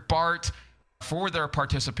Parker, Bart, for their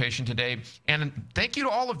participation today. And thank you to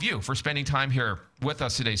all of you for spending time here with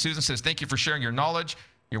us today. Susan says, thank you for sharing your knowledge.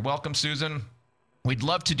 You're welcome, Susan. We'd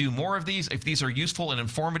love to do more of these. If these are useful and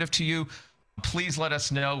informative to you, please let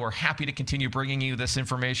us know. We're happy to continue bringing you this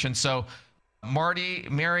information. So Marty,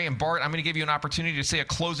 Mary, and Bart, I'm going to give you an opportunity to say a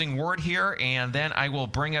closing word here, and then I will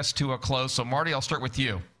bring us to a close. So Marty, I'll start with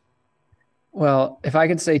you. Well, if I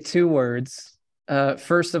could say two words,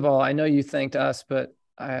 first of all, I know you thanked us, but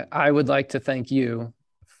I would like to thank you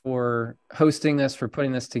for hosting this, for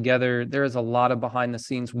putting this together. There is a lot of behind the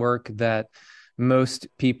scenes work that most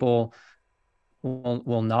people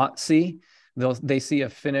will not see. They see a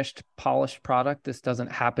finished, polished product. This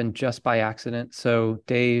doesn't happen just by accident. So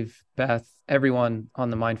Dave, Beth, everyone on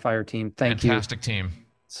the Mindfire team, thank you. Fantastic team.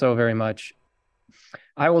 So very much.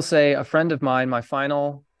 I will say a friend of mine, my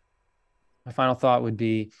final thought would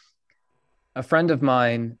be, a friend of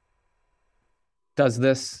mine says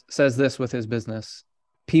this with his business: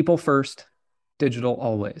 people first, digital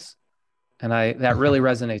always. And that really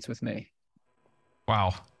resonates with me.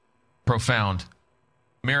 Wow. Profound.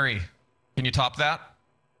 Mary, can you top that?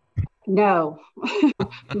 No,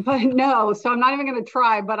 but no. So I'm not even going to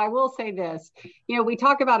try, but I will say this. We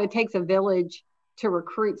talk about it takes a village to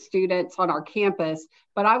recruit students on our campus,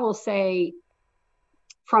 but I will say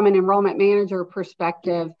from an enrollment manager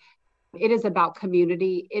perspective, it is about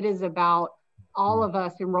community. It is about all of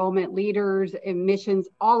us, enrollment leaders, admissions,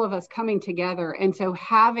 all of us coming together. And so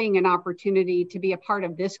having an opportunity to be a part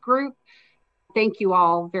of this group, thank you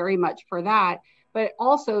all very much for that. But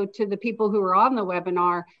also to the people who are on the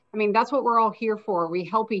webinar, that's what we're all here for. We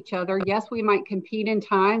help each other. Yes, we might compete in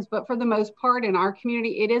times, but for the most part in our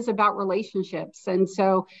community, it is about relationships. And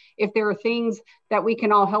so if there are things that we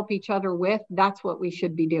can all help each other with, that's what we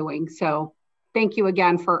should be doing. So thank you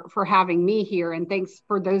again for having me here. And thanks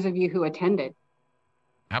for those of you who attended.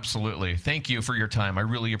 Absolutely. Thank you for your time. I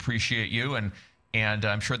really appreciate you. And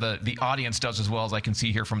I'm sure the audience does as well, as I can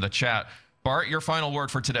see here from the chat. Bart, your final word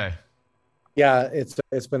for today. Yeah,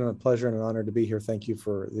 it's been a pleasure and an honor to be here. Thank you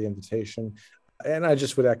for the invitation. And I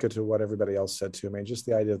just would echo to what everybody else said too. Just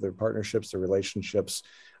the idea of their partnerships, their relationships.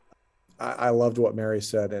 I loved what Mary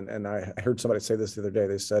said. And I heard somebody say this the other day.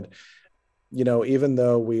 They said, even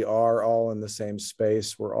though we are all in the same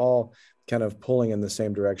space, we're all kind of pulling in the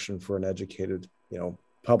same direction for an educated,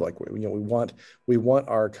 public. We want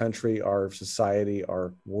our country, our society,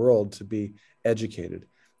 our world to be educated.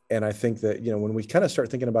 And I think that, when we kind of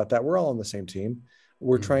start thinking about that, we're all on the same team.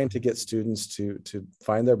 We're trying to get students to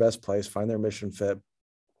find their best place, find their mission fit.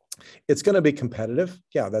 It's going to be competitive.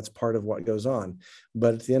 Yeah, that's part of what goes on.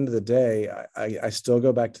 But at the end of the day, I still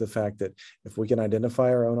go back to the fact that if we can identify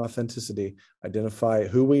our own authenticity, identify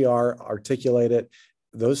who we are, articulate it,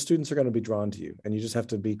 those students are going to be drawn to you. And you just have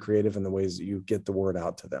to be creative in the ways that you get the word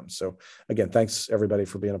out to them. So again, thanks everybody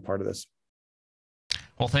for being a part of this.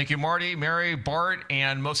 Well, thank you, Marty, Mary, Bart,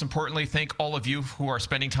 and most importantly, thank all of you who are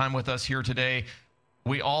spending time with us here today.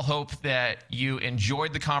 We all hope that you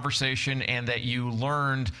enjoyed the conversation and that you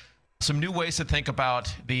learned some new ways to think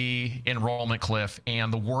about the enrollment cliff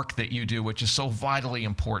and the work that you do, which is so vitally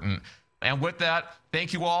important. And with that,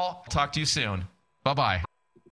 thank you all. Talk to you soon. Bye-bye.